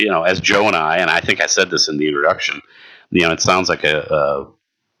 as Joe and I think I said this in the introduction, it sounds like a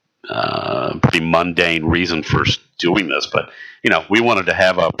pretty mundane reason for doing this, but we wanted to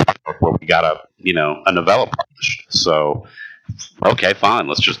have a product where we got a novella published. So, okay, fine,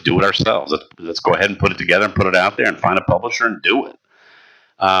 let's just do it ourselves. Let's go ahead and put it together and put it out there and find a publisher and do it.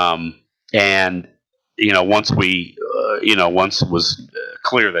 And once once it was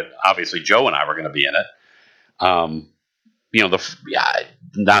clear that obviously Joe and I were going to be in it,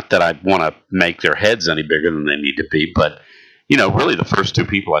 not that I want to make their heads any bigger than they need to be, but really the first two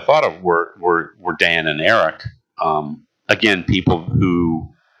people I thought of were Dan and Eric. Again, people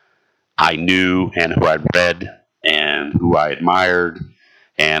who I knew and who I'd read and who I admired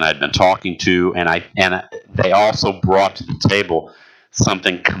and I'd been talking to, and they also brought to the table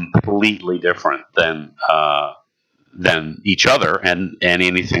something completely different than each other and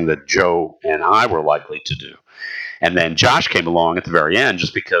anything that Joe and I were likely to do. And then Josh came along at the very end,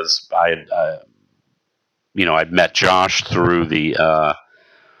 just because I'd met Josh through the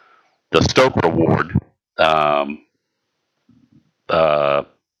Stoker Award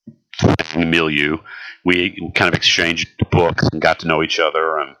milieu. We kind of exchanged books and got to know each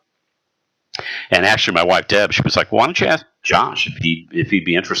other, and actually my wife Deb, she was like, "Why don't you ask Josh if he'd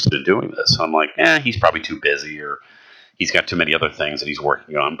be interested in doing this?" So I'm like, he's probably too busy, or he's got too many other things that he's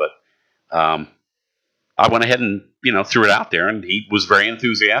working on. But I went ahead and threw it out there, and he was very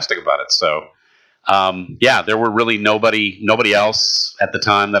enthusiastic about it. So there were really nobody else at the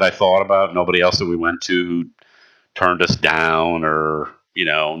time that I thought about, nobody else that we went to who turned us down, or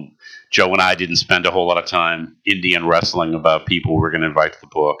Joe and I didn't spend a whole lot of time Indian wrestling about people we were going to invite to the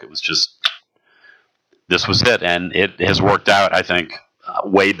book. It was just, this was it, and it has worked out, I think,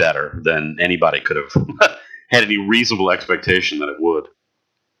 way better than anybody could have had any reasonable expectation that it would.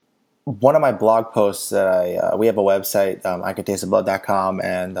 One of my blog posts that we have a website, ICanTasteTheBlood.com,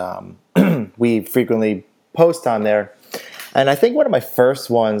 and we frequently post on there. And I think one of my first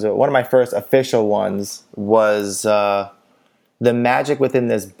official ones was the magic within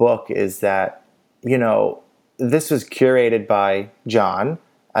this book is that, this was curated by John,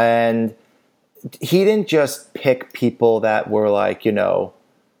 and he didn't just pick people that were like,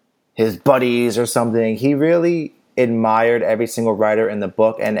 his buddies or something. He really admired every single writer in the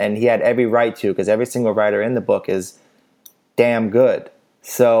book, and he had every right to, because every single writer in the book is damn good.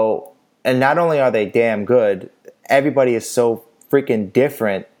 So, and not only are they damn good, everybody is so freaking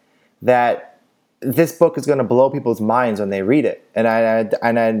different that this book is going to blow people's minds when they read it. And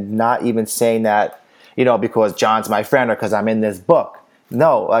I'm not even saying that, because John's my friend or because I'm in this book.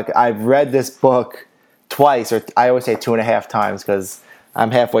 No, like, I've read this book twice, or I always say 2.5 times, because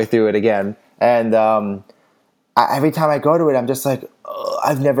I'm halfway through it again. And every time I go to it, I'm just like,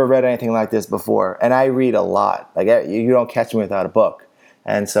 I've never read anything like this before. And I read a lot. Like, you don't catch me without a book.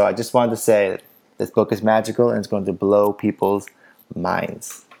 And so I just wanted to say that this book is magical, and it's going to blow people's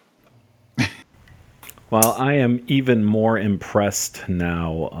minds. Well, I am even more impressed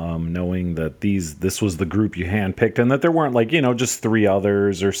now, knowing that this was the group you handpicked, and that there weren't just 3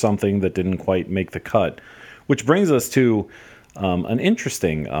 others or something that didn't quite make the cut. Which brings us to an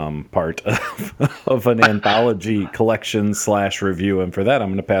interesting part of an anthology collection / review, and for that, I'm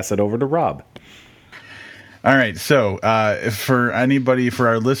going to pass it over to Rob. All right. So for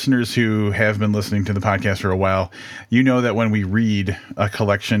our listeners who have been listening to the podcast for a while, that when we read a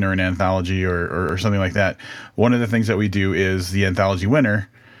collection or an anthology or something like that, one of the things that we do is the anthology winner.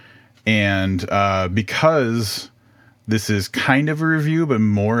 And because this is kind of a review, but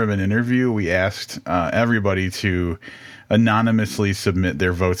more of an interview, we asked everybody to anonymously submit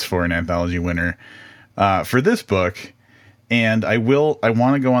their votes for an anthology winner for this book. And I want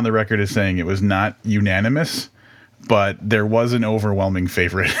to go on the record as saying it was not unanimous, but there was an overwhelming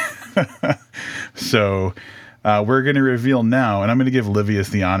favorite. So we're going to reveal now, and I'm going to give Livius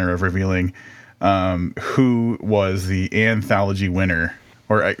the honor of revealing who was the anthology winner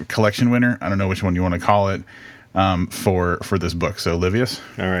or a collection winner. I don't know which one you want to call it for this book. So Livius.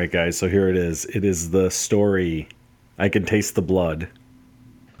 All right, guys. So here it is. It is the story I Can Taste the Blood.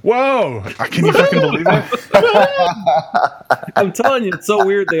 Whoa! Can you fucking believe it? I'm telling you, it's so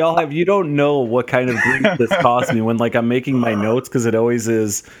weird. They all have. You don't know what kind of grief this cost me when, I'm making my notes, because it always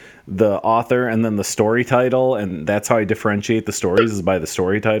is the author and then the story title, and that's how I differentiate the stories, is by the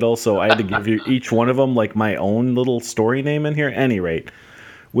story title. So I had to give you each one of them my own little story name in here. At any rate,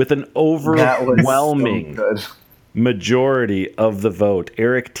 with an overwhelming majority of the vote,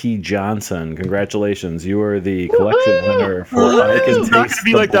 Eric T. Johnson, congratulations, you are the collection winner for I Can Taste the Blood. It's not going to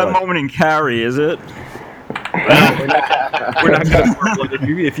be like that moment in Carrie, is it? We're not going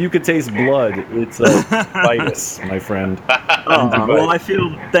to. If you could taste blood, it's a Vitus, my friend. Well,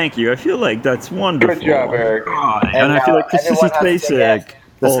 thank you. I feel like that's wonderful. Good job, Eric. And I feel like this is basic.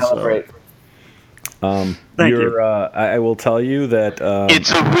 to Also. celebrate. Thank you. I will tell you that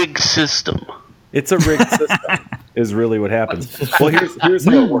It's a rigged system. it's a rigged system. Is really what happens. Well, here's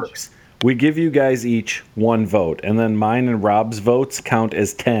how it works. We give you guys each one vote, and then mine and Rob's votes count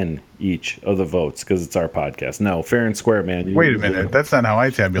as 10 each of the votes because it's our podcast. No, fair and square, man. Wait a minute. That's not how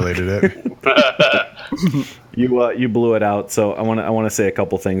I tabulated it. You blew it out. So I want to say a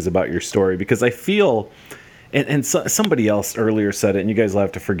couple things about your story because I feel, and somebody else earlier said it, and you guys will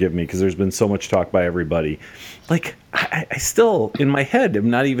have to forgive me because there's been so much talk by everybody. Like I still in my head am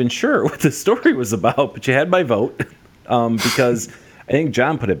not even sure what the story was about, but you had my vote because I think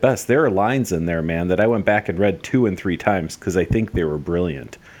John put it best. There are lines in there, man, that I went back and read 2 and 3 times because I think they were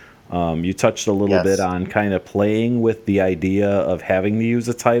brilliant. You touched a little bit on kind of playing with the idea of having to use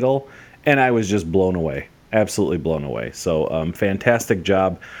a title, and I was just blown away. Absolutely blown away. So fantastic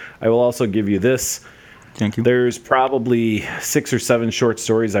job. I will also give you this. Thank you. There's probably 6 or 7 short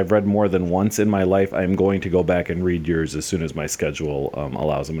stories I've read more than once in my life. I'm going to go back and read yours as soon as my schedule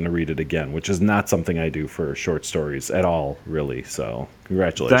allows. I'm going to read it again, which is not something I do for short stories at all, really. So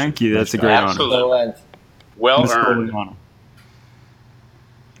congratulations. Thank you. That's a great honor. Absolutely. Well That's a earned. holy honor.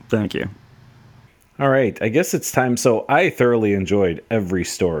 Thank you. All right, I guess it's time. So I thoroughly enjoyed every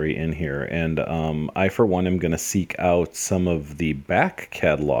story in here, and I, for one, am going to seek out some of the back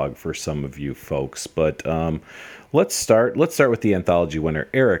catalog for some of you folks. But let's start with the anthology winner,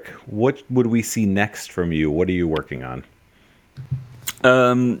 Eric. What would we see next from you? What are you working on?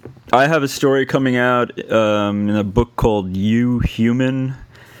 I have a story coming out in a book called You Human,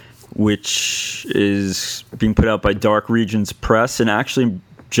 which is being put out by Dark Regions Press, and actually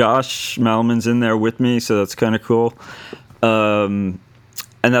Josh Malman's in there with me, so that's kind of cool. And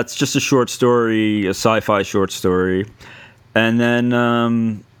that's just a short story, a sci-fi short story. And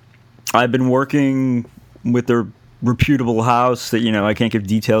then I've been working with a reputable house that, I can't give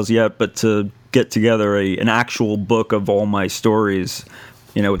details yet, but to get together an actual book of all my stories,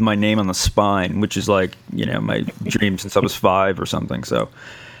 with my name on the spine, which is like, my dream since I was 5 or something. So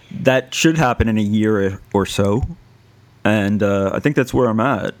that should happen in a year or so. And I think that's where I'm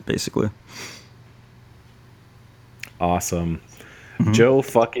at, basically. Awesome. Mm-hmm. Joe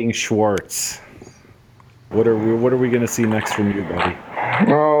fucking Schwartz. What are we going to see next from you, buddy?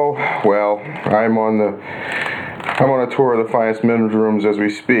 Oh, well, I'm on a tour of the finest men's rooms as we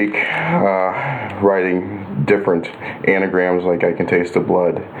speak, writing different anagrams like I Can Taste the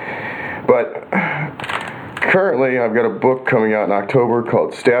Blood. But currently, I've got a book coming out in October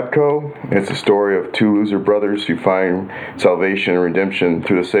called Stabco. It's a story of 2 loser brothers who find salvation and redemption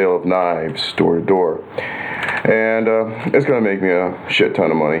through the sale of knives door to door. And it's going to make me a shit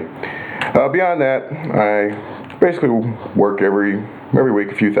ton of money. Beyond that, I basically work every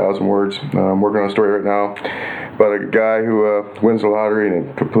week a few thousand words. I'm working on a story right now about a guy who wins the lottery and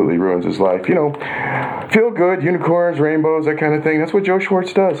it completely ruins his life. Feel good, unicorns, rainbows, that kind of thing. That's what Joe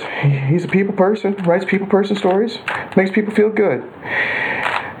Schwartz does. He's a people person, writes people person stories, makes people feel good.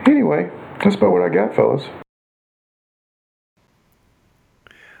 Anyway, that's about what I got, fellas.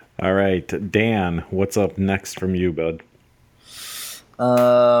 All right, Dan, what's up next from you, bud?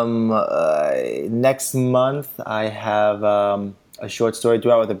 Next month, I have a short story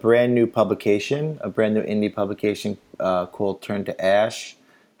due out with a brand new publication, a brand new indie publication called Turn to Ash.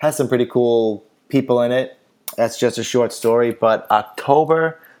 Has some pretty cool people in it. That's just a short story, but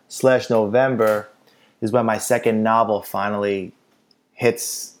October/November is when my second novel finally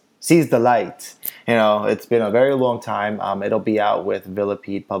sees the light. It's been a very long time. It'll be out with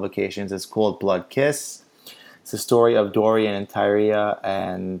Villipede Publications. It's called Blood Kiss. It's the story of Dorian and Tyria,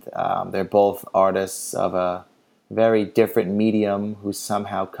 and they're both artists of a very different medium who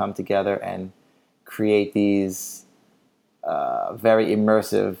somehow come together and create these very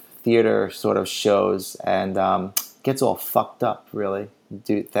immersive theater sort of shows, and gets all fucked up, really,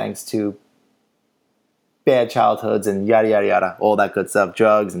 thanks to bad childhoods and yada, yada, yada, all that good stuff,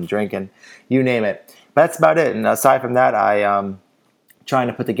 drugs and drinking, you name it. But that's about it. And aside from that, I trying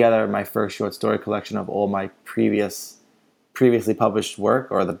to put together my first short story collection of all my previously published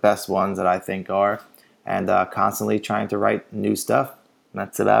work, or the best ones that I think are, and constantly trying to write new stuff. And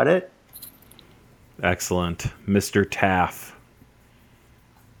that's about it. Excellent. Mr. Taff.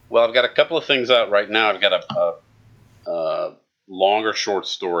 Well, I've got a couple of things out right now. I've got a longer short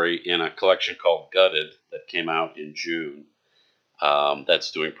story in a collection called Gutted that came out in June.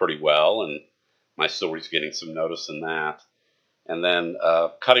 That's doing pretty well, and my story's getting some notice in that. And then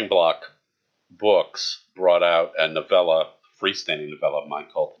Cutting Block Books brought out a freestanding novella of mine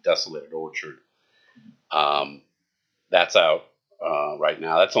called The Desolated Orchard. That's out right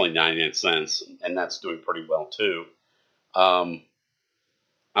now. That's only 99 cents, and that's doing pretty well too.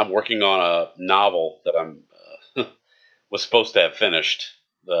 I'm working on a novel that I'm was supposed to have finished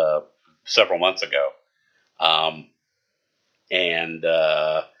several months ago, and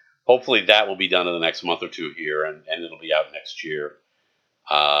hopefully that will be done in the next month or two here, and it'll be out next year.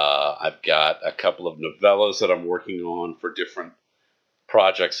 I've got a couple of novellas that I'm working on for different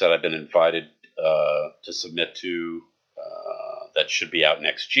projects that I've been invited to submit to that should be out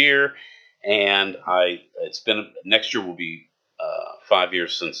next year. And next year will be 5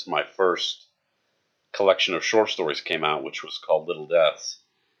 years since my first collection of short stories came out, which was called Little Deaths.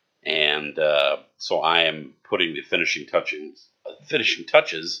 And so I am putting the finishing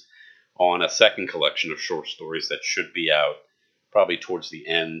touches on a second collection of short stories that should be out probably towards the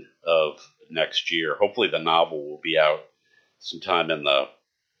end of next year. Hopefully the novel will be out sometime in the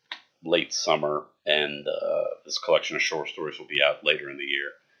late summer, and this collection of short stories will be out later in the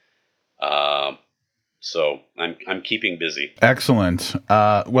year. So I'm keeping busy. Excellent.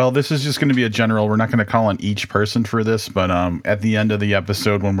 Well, this is just going to be a general. We're not going to call on each person for this, but at the end of the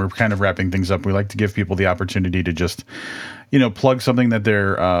episode, when we're kind of wrapping things up, we like to give people the opportunity to just, plug something that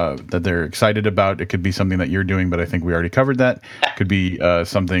they're excited about. It could be something that you're doing, but I think we already covered that. It could be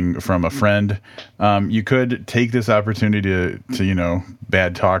something from a friend. You could take this opportunity to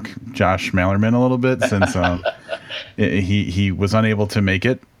bad talk Josh Mallerman a little bit, since he was unable to make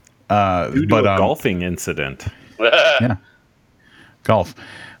it. Due to a golfing incident. Yeah, golf.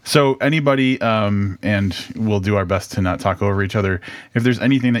 So anybody, and we'll do our best to not talk over each other. If there's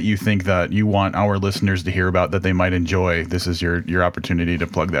anything that you think that you want our listeners to hear about that they might enjoy, this is your opportunity to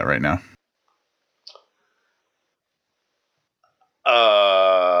plug that right now.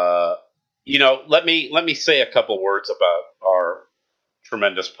 Let me say a couple words about our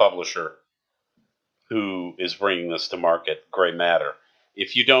tremendous publisher who is bringing this to market, Gray Matter.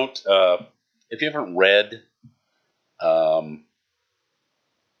 If you haven't read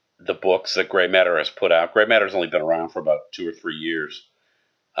the books that Gray Matter has put out, Gray Matter's only been around for about 2 or 3 years,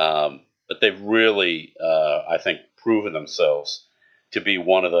 but they've really, I think, proven themselves to be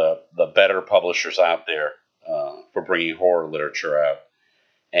one of the better publishers out there for bringing horror literature out.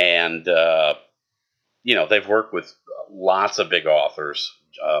 And they've worked with lots of big authors,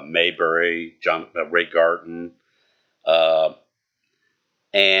 Mayberry, Ray Garton.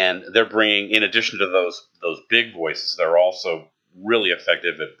 And they're bringing, in addition to those big voices, they're also really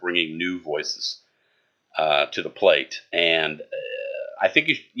effective at bringing new voices to the plate. And I think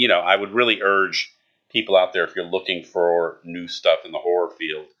I would really urge people out there, if you're looking for new stuff in the horror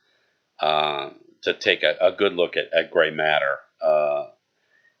field, to take a good look at Gray Matter.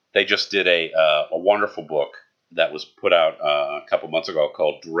 They just did a wonderful book that was put out a couple months ago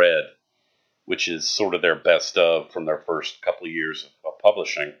called Dread, which is sort of their best of from their first couple of years of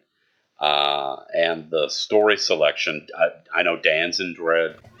publishing. And the story selection, I know Dan's in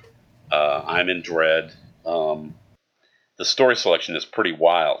Dread. I'm in Dread. The story selection is pretty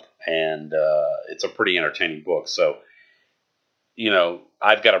wild, and it's a pretty entertaining book. So,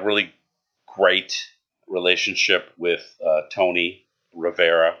 I've got a really great relationship with Tony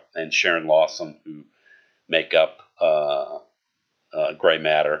Rivera and Sharon Lawson, who make up Gray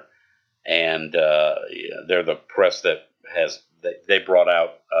Matter. And they're the press that they brought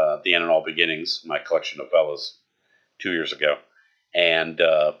out The End and All Beginnings, my collection of novellas, 2 years ago. And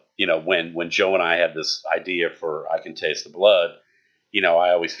when Joe and I had this idea for I Can Taste the Blood, I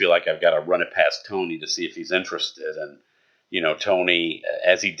always feel like I've got to run it past Tony to see if he's interested. And Tony,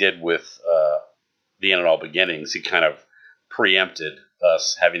 as he did with The End and All Beginnings, he kind of preempted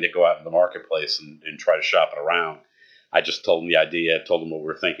us having to go out in the marketplace and try to shop it around. I just told him the idea, told him what we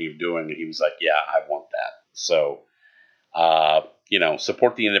were thinking of doing, and he was like, yeah, I want that. So,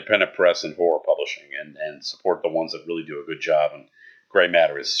 support the independent press and horror publishing, and support the ones that really do a good job. And Gray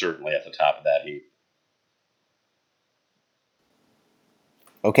Matter is certainly at the top of that heap.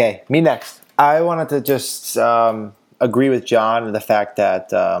 Okay, me next. I wanted to just agree with John in the fact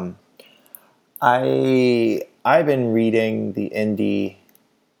that I've been reading the indie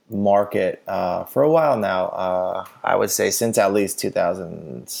market for a while now. I would say since at least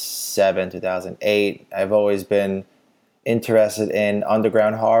 2007, 2008. I've always been interested in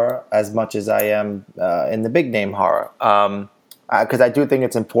underground horror as much as I am in the big name horror. Because I do think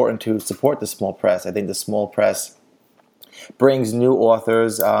it's important to support the small press. I think the small press brings new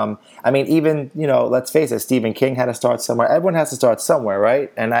authors. Even, let's face it, Stephen King had to start somewhere. Everyone has to start somewhere,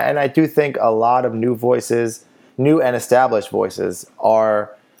 right? And I do think a lot of new voices, new and established voices,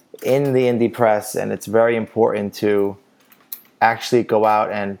 are in the indie press, and it's very important to actually go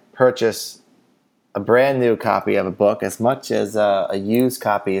out and purchase a brand new copy of a book, as much as a used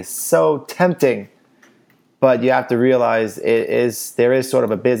copy is so tempting but you have to realize there is sort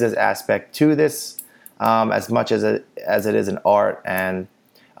of a business aspect to this, as much as it is an art. And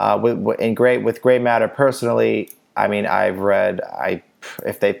with Gray Matter personally, I mean,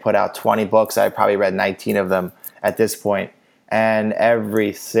 if they put out 20 books, I probably read 19 of them at this point, and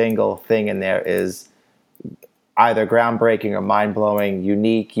every single thing in there is either groundbreaking or mind-blowing,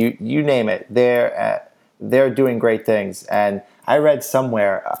 unique, you name it. They're doing great things. And I read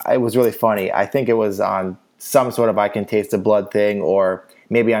somewhere, it was really funny, I think it was on some sort of I Can Taste the Blood thing, or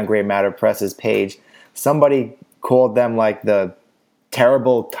maybe on Gray Matter Press's page, somebody called them like the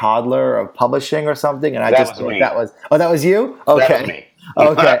terrible toddler of publishing or something, and I just thought that was you? Okay. That was me.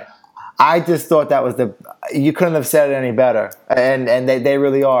 Okay. I just thought that was you couldn't have said it any better. And they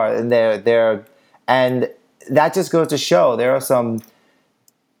really are. And and that just goes to show there are some,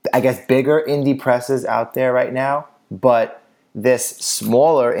 I guess, bigger indie presses out there right now, but this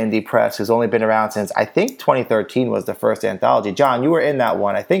smaller indie press has only been around since, I think 2013 was the first anthology. John, you were in that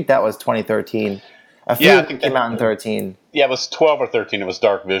one. I think that was 2013. A few of them came out in 13. Yeah, it was 12 or 13. It was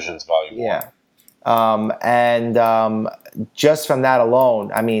Dark Visions, Volume 1. Yeah. Just from that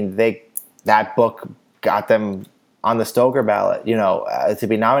alone, I mean, that book got them on the Stoker ballot, to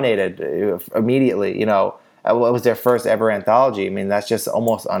be nominated immediately. It was their first ever anthology. I mean, that's just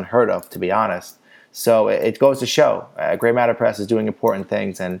almost unheard of, to be honest. So it goes to show Gray Matter Press is doing important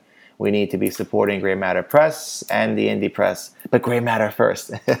things, and we need to be supporting Gray Matter Press and the indie press, but Gray Matter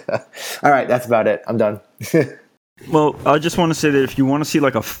first. All right, that's about it. I'm done. Well, I just want to say that if you want to see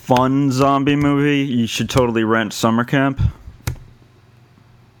like a fun zombie movie, you should totally rent Summer Camp.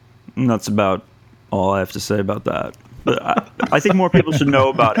 And that's about all I have to say about that. But I think more people should know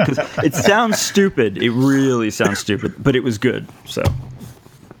about it, because it sounds stupid. It really sounds stupid, but it was good. So,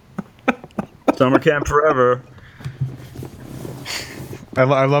 Summer Camp forever. I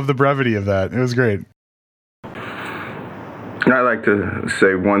love the brevity of that. It was great. I'd like to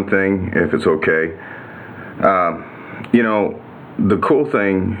say one thing, if it's okay. The cool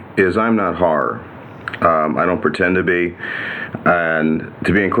thing is I'm not horror. I don't pretend to be. And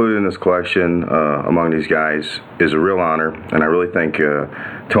to be included in this collection among these guys is a real honor. And I really thank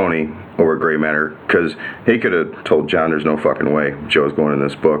Tony over at Gray Matter, because he could have told John there's no fucking way Joe's going in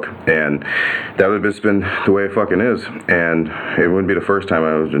this book. And that would have just been the way it fucking is. And it wouldn't be the first time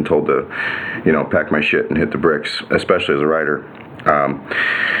I was been told to, pack my shit and hit the bricks, especially as a writer.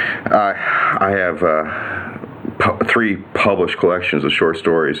 I have 3 published collections of short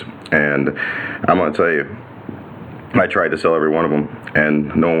stories, and I'm going to tell you, I tried to sell every one of them,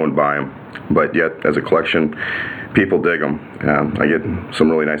 and no one would buy them. But yet, as a collection, people dig them. I get some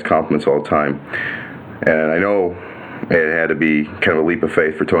really nice compliments all the time. And I know it had to be kind of a leap of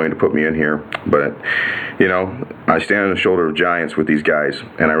faith for Tony to put me in here. But, I stand on the shoulder of giants with these guys,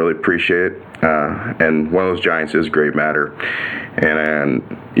 and I really appreciate it. And one of those giants is Gray Matter. And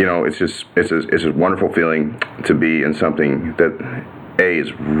it's a wonderful feeling to be in something that A,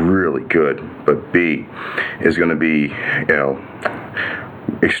 is really good, but B, is going to be,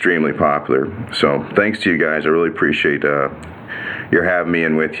 extremely popular. So thanks to you guys. I really appreciate your having me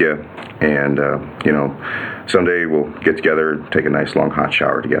in with you. And, someday we'll get together and take a nice long hot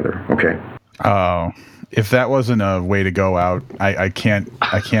shower together. Okay? Oh, if that wasn't a way to go out, I can't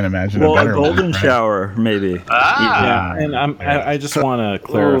imagine a better a golden one. shower, maybe. Yeah, and I just want to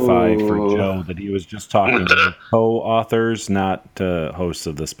clarify for Joe that he was just talking to co-authors, not hosts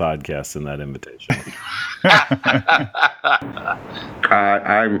of this podcast in that invitation.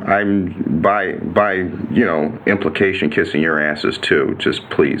 I'm by implication kissing your asses too. Just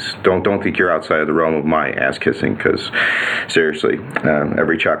please don't think you're outside of the realm of my ass kissing, because seriously,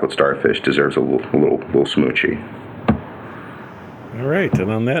 every chocolate starfish deserves a little smoochy. All right, and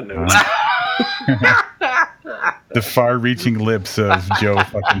on that note, The far-reaching lips of Joe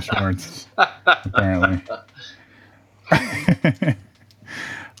fucking Schwartz, apparently.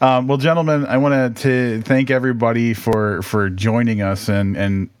 Well, gentlemen, I wanted to thank everybody for joining us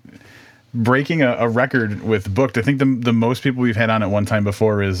and breaking a record with Booked. I think the most people we've had on at one time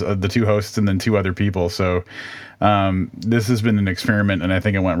before is the 2 hosts and then 2 other people. So this has been an experiment, and I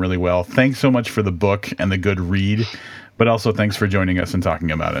think it went really well. Thanks so much for the book and the good read, but also thanks for joining us and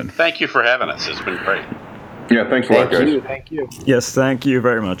talking about it. Thank you for having us. It's been great. Yeah, thanks a lot, guys. Thank you. Yes, thank you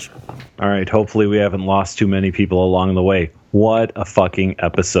very much. all right, hopefully we haven't lost too many people along the way. What a fucking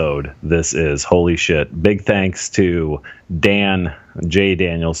episode this is. Holy shit. Big thanks to Dan, J.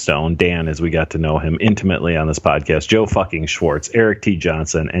 Daniel Stone, Dan, as we got to know him intimately on this podcast, Joe fucking Schwartz, Eric T.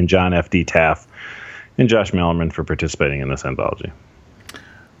 Johnson, and John F.D. Taff, and Josh Mellerman for participating in this anthology.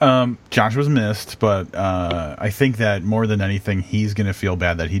 Josh was missed, but I think that more than anything, he's going to feel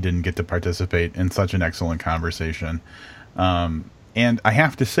bad that he didn't get to participate in such an excellent conversation. And I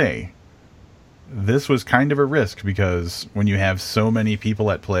have to say, this was kind of a risk because when you have so many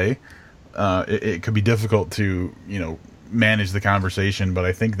people at play, it could be difficult to, manage the conversation. But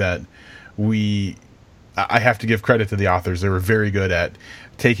I think that I have to give credit to the authors. They were very good at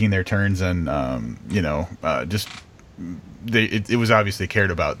taking their turns and, it was obviously cared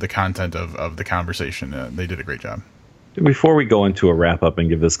about the content of the conversation. They did a great job. Before we go into a wrap up and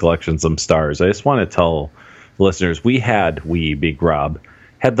give this collection some stars, I just want to tell listeners, Big Rob,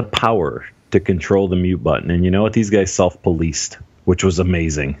 had the power to control the mute button. And you know what? These guys self-policed, which was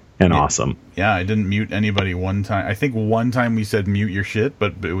amazing and awesome. Yeah, I didn't mute anybody one time. I think one time we said mute your shit,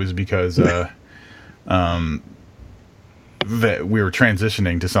 but it was because that we were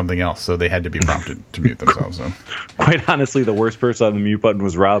transitioning to something else, so they had to be prompted to mute themselves. So. Quite honestly, the worst person on the mute button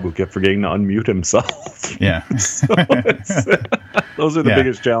was Rob, who kept forgetting to unmute himself. Yeah. Those are the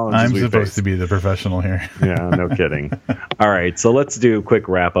biggest challenges I'm supposed to be the professional here. Yeah, no kidding. All right, so let's do a quick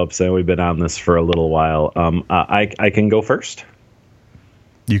wrap-up. So we've been on this for a little while. I can go first?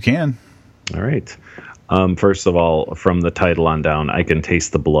 You can. All right. First of all, from the title on down, I Can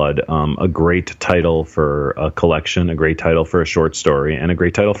Taste the Blood. A great title for a collection, a great title for a short story, and a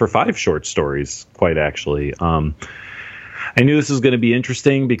great title for 5 short stories, quite actually. I knew this was going to be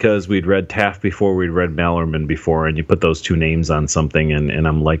interesting because we'd read Taft before, we'd read Mallerman before, and you put those 2 names on something, and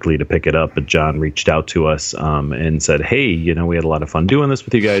I'm likely to pick it up. But John reached out to us and said, hey, we had a lot of fun doing this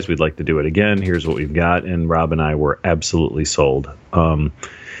with you guys. We'd like to do it again. Here's what we've got. And Rob and I were absolutely sold.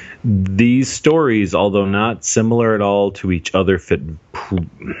 These stories, although not similar at all to each other, fit,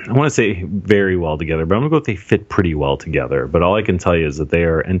 I want to say very well together, but I'm going to go with they fit pretty well together. But all I can tell you is that they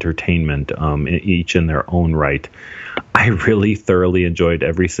are entertainment, each in their own right. I really thoroughly enjoyed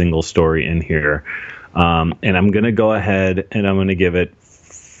every single story in here. And I'm going to go ahead and I'm going to give it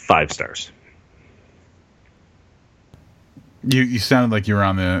 5 stars. You sounded like you were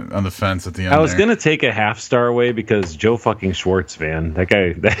on the fence at the end. I was gonna take a half star away because Joe fucking Schwartz, man, that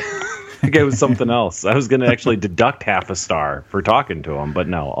guy was something else. I was gonna actually deduct half a star for talking to him, but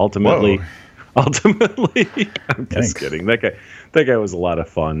no. Ultimately, I'm just kidding. That guy was a lot of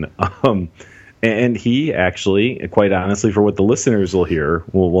fun. And he actually, quite honestly, for what the listeners will hear,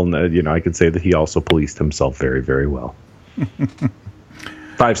 I could say that he also policed himself very, very well.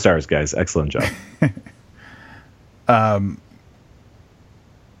 5 stars, guys. Excellent job.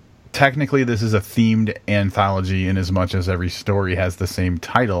 Technically, this is a themed anthology in as much as every story has the same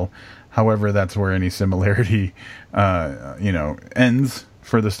title. However, that's where any similarity, ends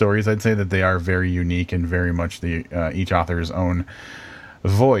for the stories. I'd say that they are very unique and very much each author's own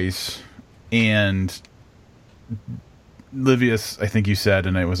voice. And Livius, I think you said,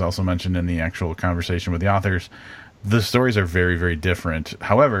 and it was also mentioned in the actual conversation with the authors, the stories are very, very different.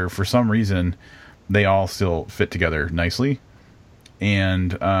 However, for some reason, they all still fit together nicely.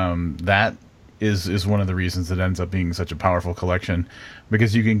 And that is one of the reasons that ends up being such a powerful collection,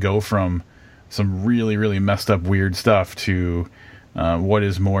 because you can go from some really, really messed up weird stuff to what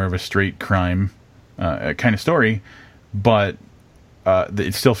is more of a straight crime kind of story, but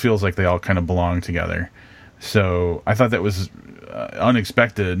it still feels like they all kind of belong together. So I thought that was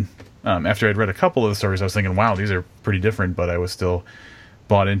unexpected. After I'd read a couple of the stories, I was thinking, wow, these are pretty different, but I was still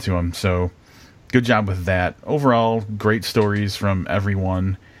bought into them. So good job with that. Overall, great stories from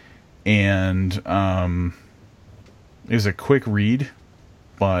everyone. And it was a quick read,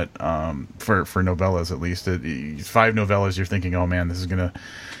 but for novellas at least, 5 novellas, you're thinking, oh man, this is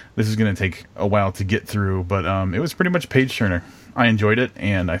gonna take a while to get through. But it was pretty much page turner. I enjoyed it,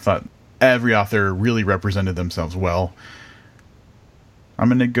 and I thought every author really represented themselves well. I'm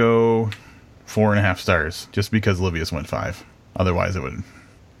gonna go 4.5 stars, just because Livius went 5. Otherwise, it would have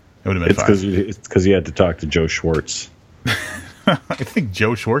been 5. It's because you had to talk to Joe Schwartz. I think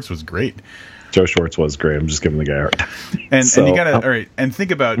Joe Schwartz was great. Joe Schwartz was great. I'm just giving the guy a hard time. And you gotta all right. And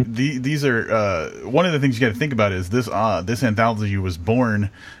think about these are one of the things you got to think about is this anthology was born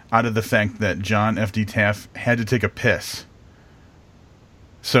out of the fact that John F.D. Taft had to take a piss.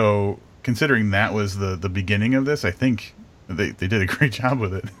 So considering that was the beginning of this, I think they did a great job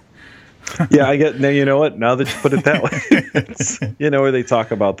with it. Yeah, I get. Now you know what? Now that you put it that way, where they talk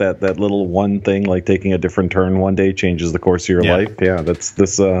about that little one thing, like taking a different turn one day changes the course of your life. Yeah, that's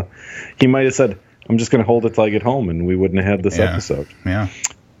this. He might have said, "I'm just going to hold it till I get home," and we wouldn't have had this episode. Yeah.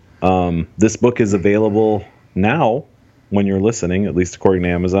 This book is available now. When you're listening, at least according to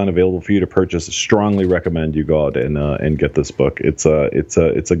Amazon, available for you to purchase. Strongly recommend you go out and get this book. It's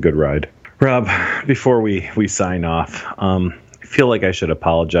a good ride. Rob, before we sign off. feel like I should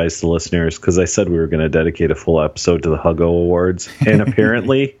apologize to listeners because I said we were going to dedicate a full episode to the Huggo Awards, and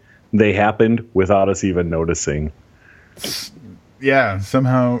apparently they happened without us even noticing. Yeah,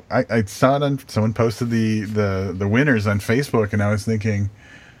 somehow I saw it on someone posted the winners on Facebook, and I was thinking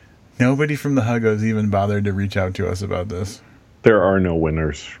nobody from the Huggos even bothered to reach out to us about this. There are no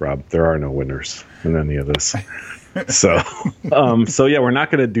winners, Rob. There are no winners in any of this. So yeah, we're not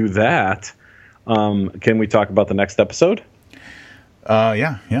going to do that. Can we talk about the next episode?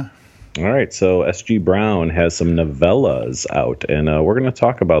 Yeah. All right. So SG Brown has some novellas out, and we're going to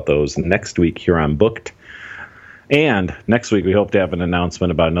talk about those next week here on Booked. And next week, we hope to have an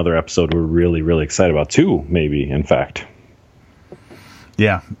announcement about another episode we're really, really excited about. 2, maybe, in fact.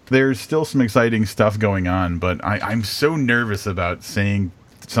 Yeah, there's still some exciting stuff going on, but I'm so nervous about saying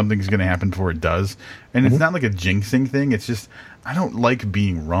something's going to happen before it does. And it's not like a jinxing thing. It's just, I don't like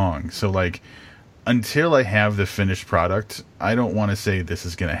being wrong. So, like, until I have the finished product, I don't want to say this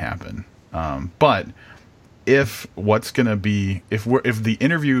is going to happen. But if what's going to be, if the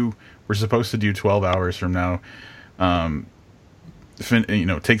interview we're supposed to do 12 hours from now,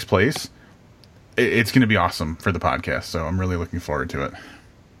 takes place, it's going to be awesome for the podcast. So I'm really looking forward to it.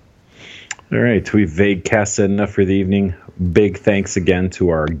 All right, we've vague casted enough for the evening. Big thanks again to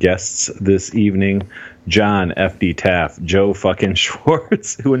our guests this evening, John F.D. Taft, Joe fucking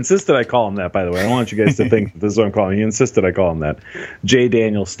Schwartz, who insisted I call him that, by the way. I don't want you guys to think this is what I'm calling him. He insisted I call him that. J.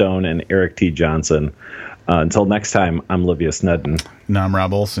 Daniel Stone and Eric T. Johnson. Until next time, I'm Livia Snedden. And I'm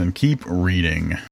Rob Olson. Keep reading.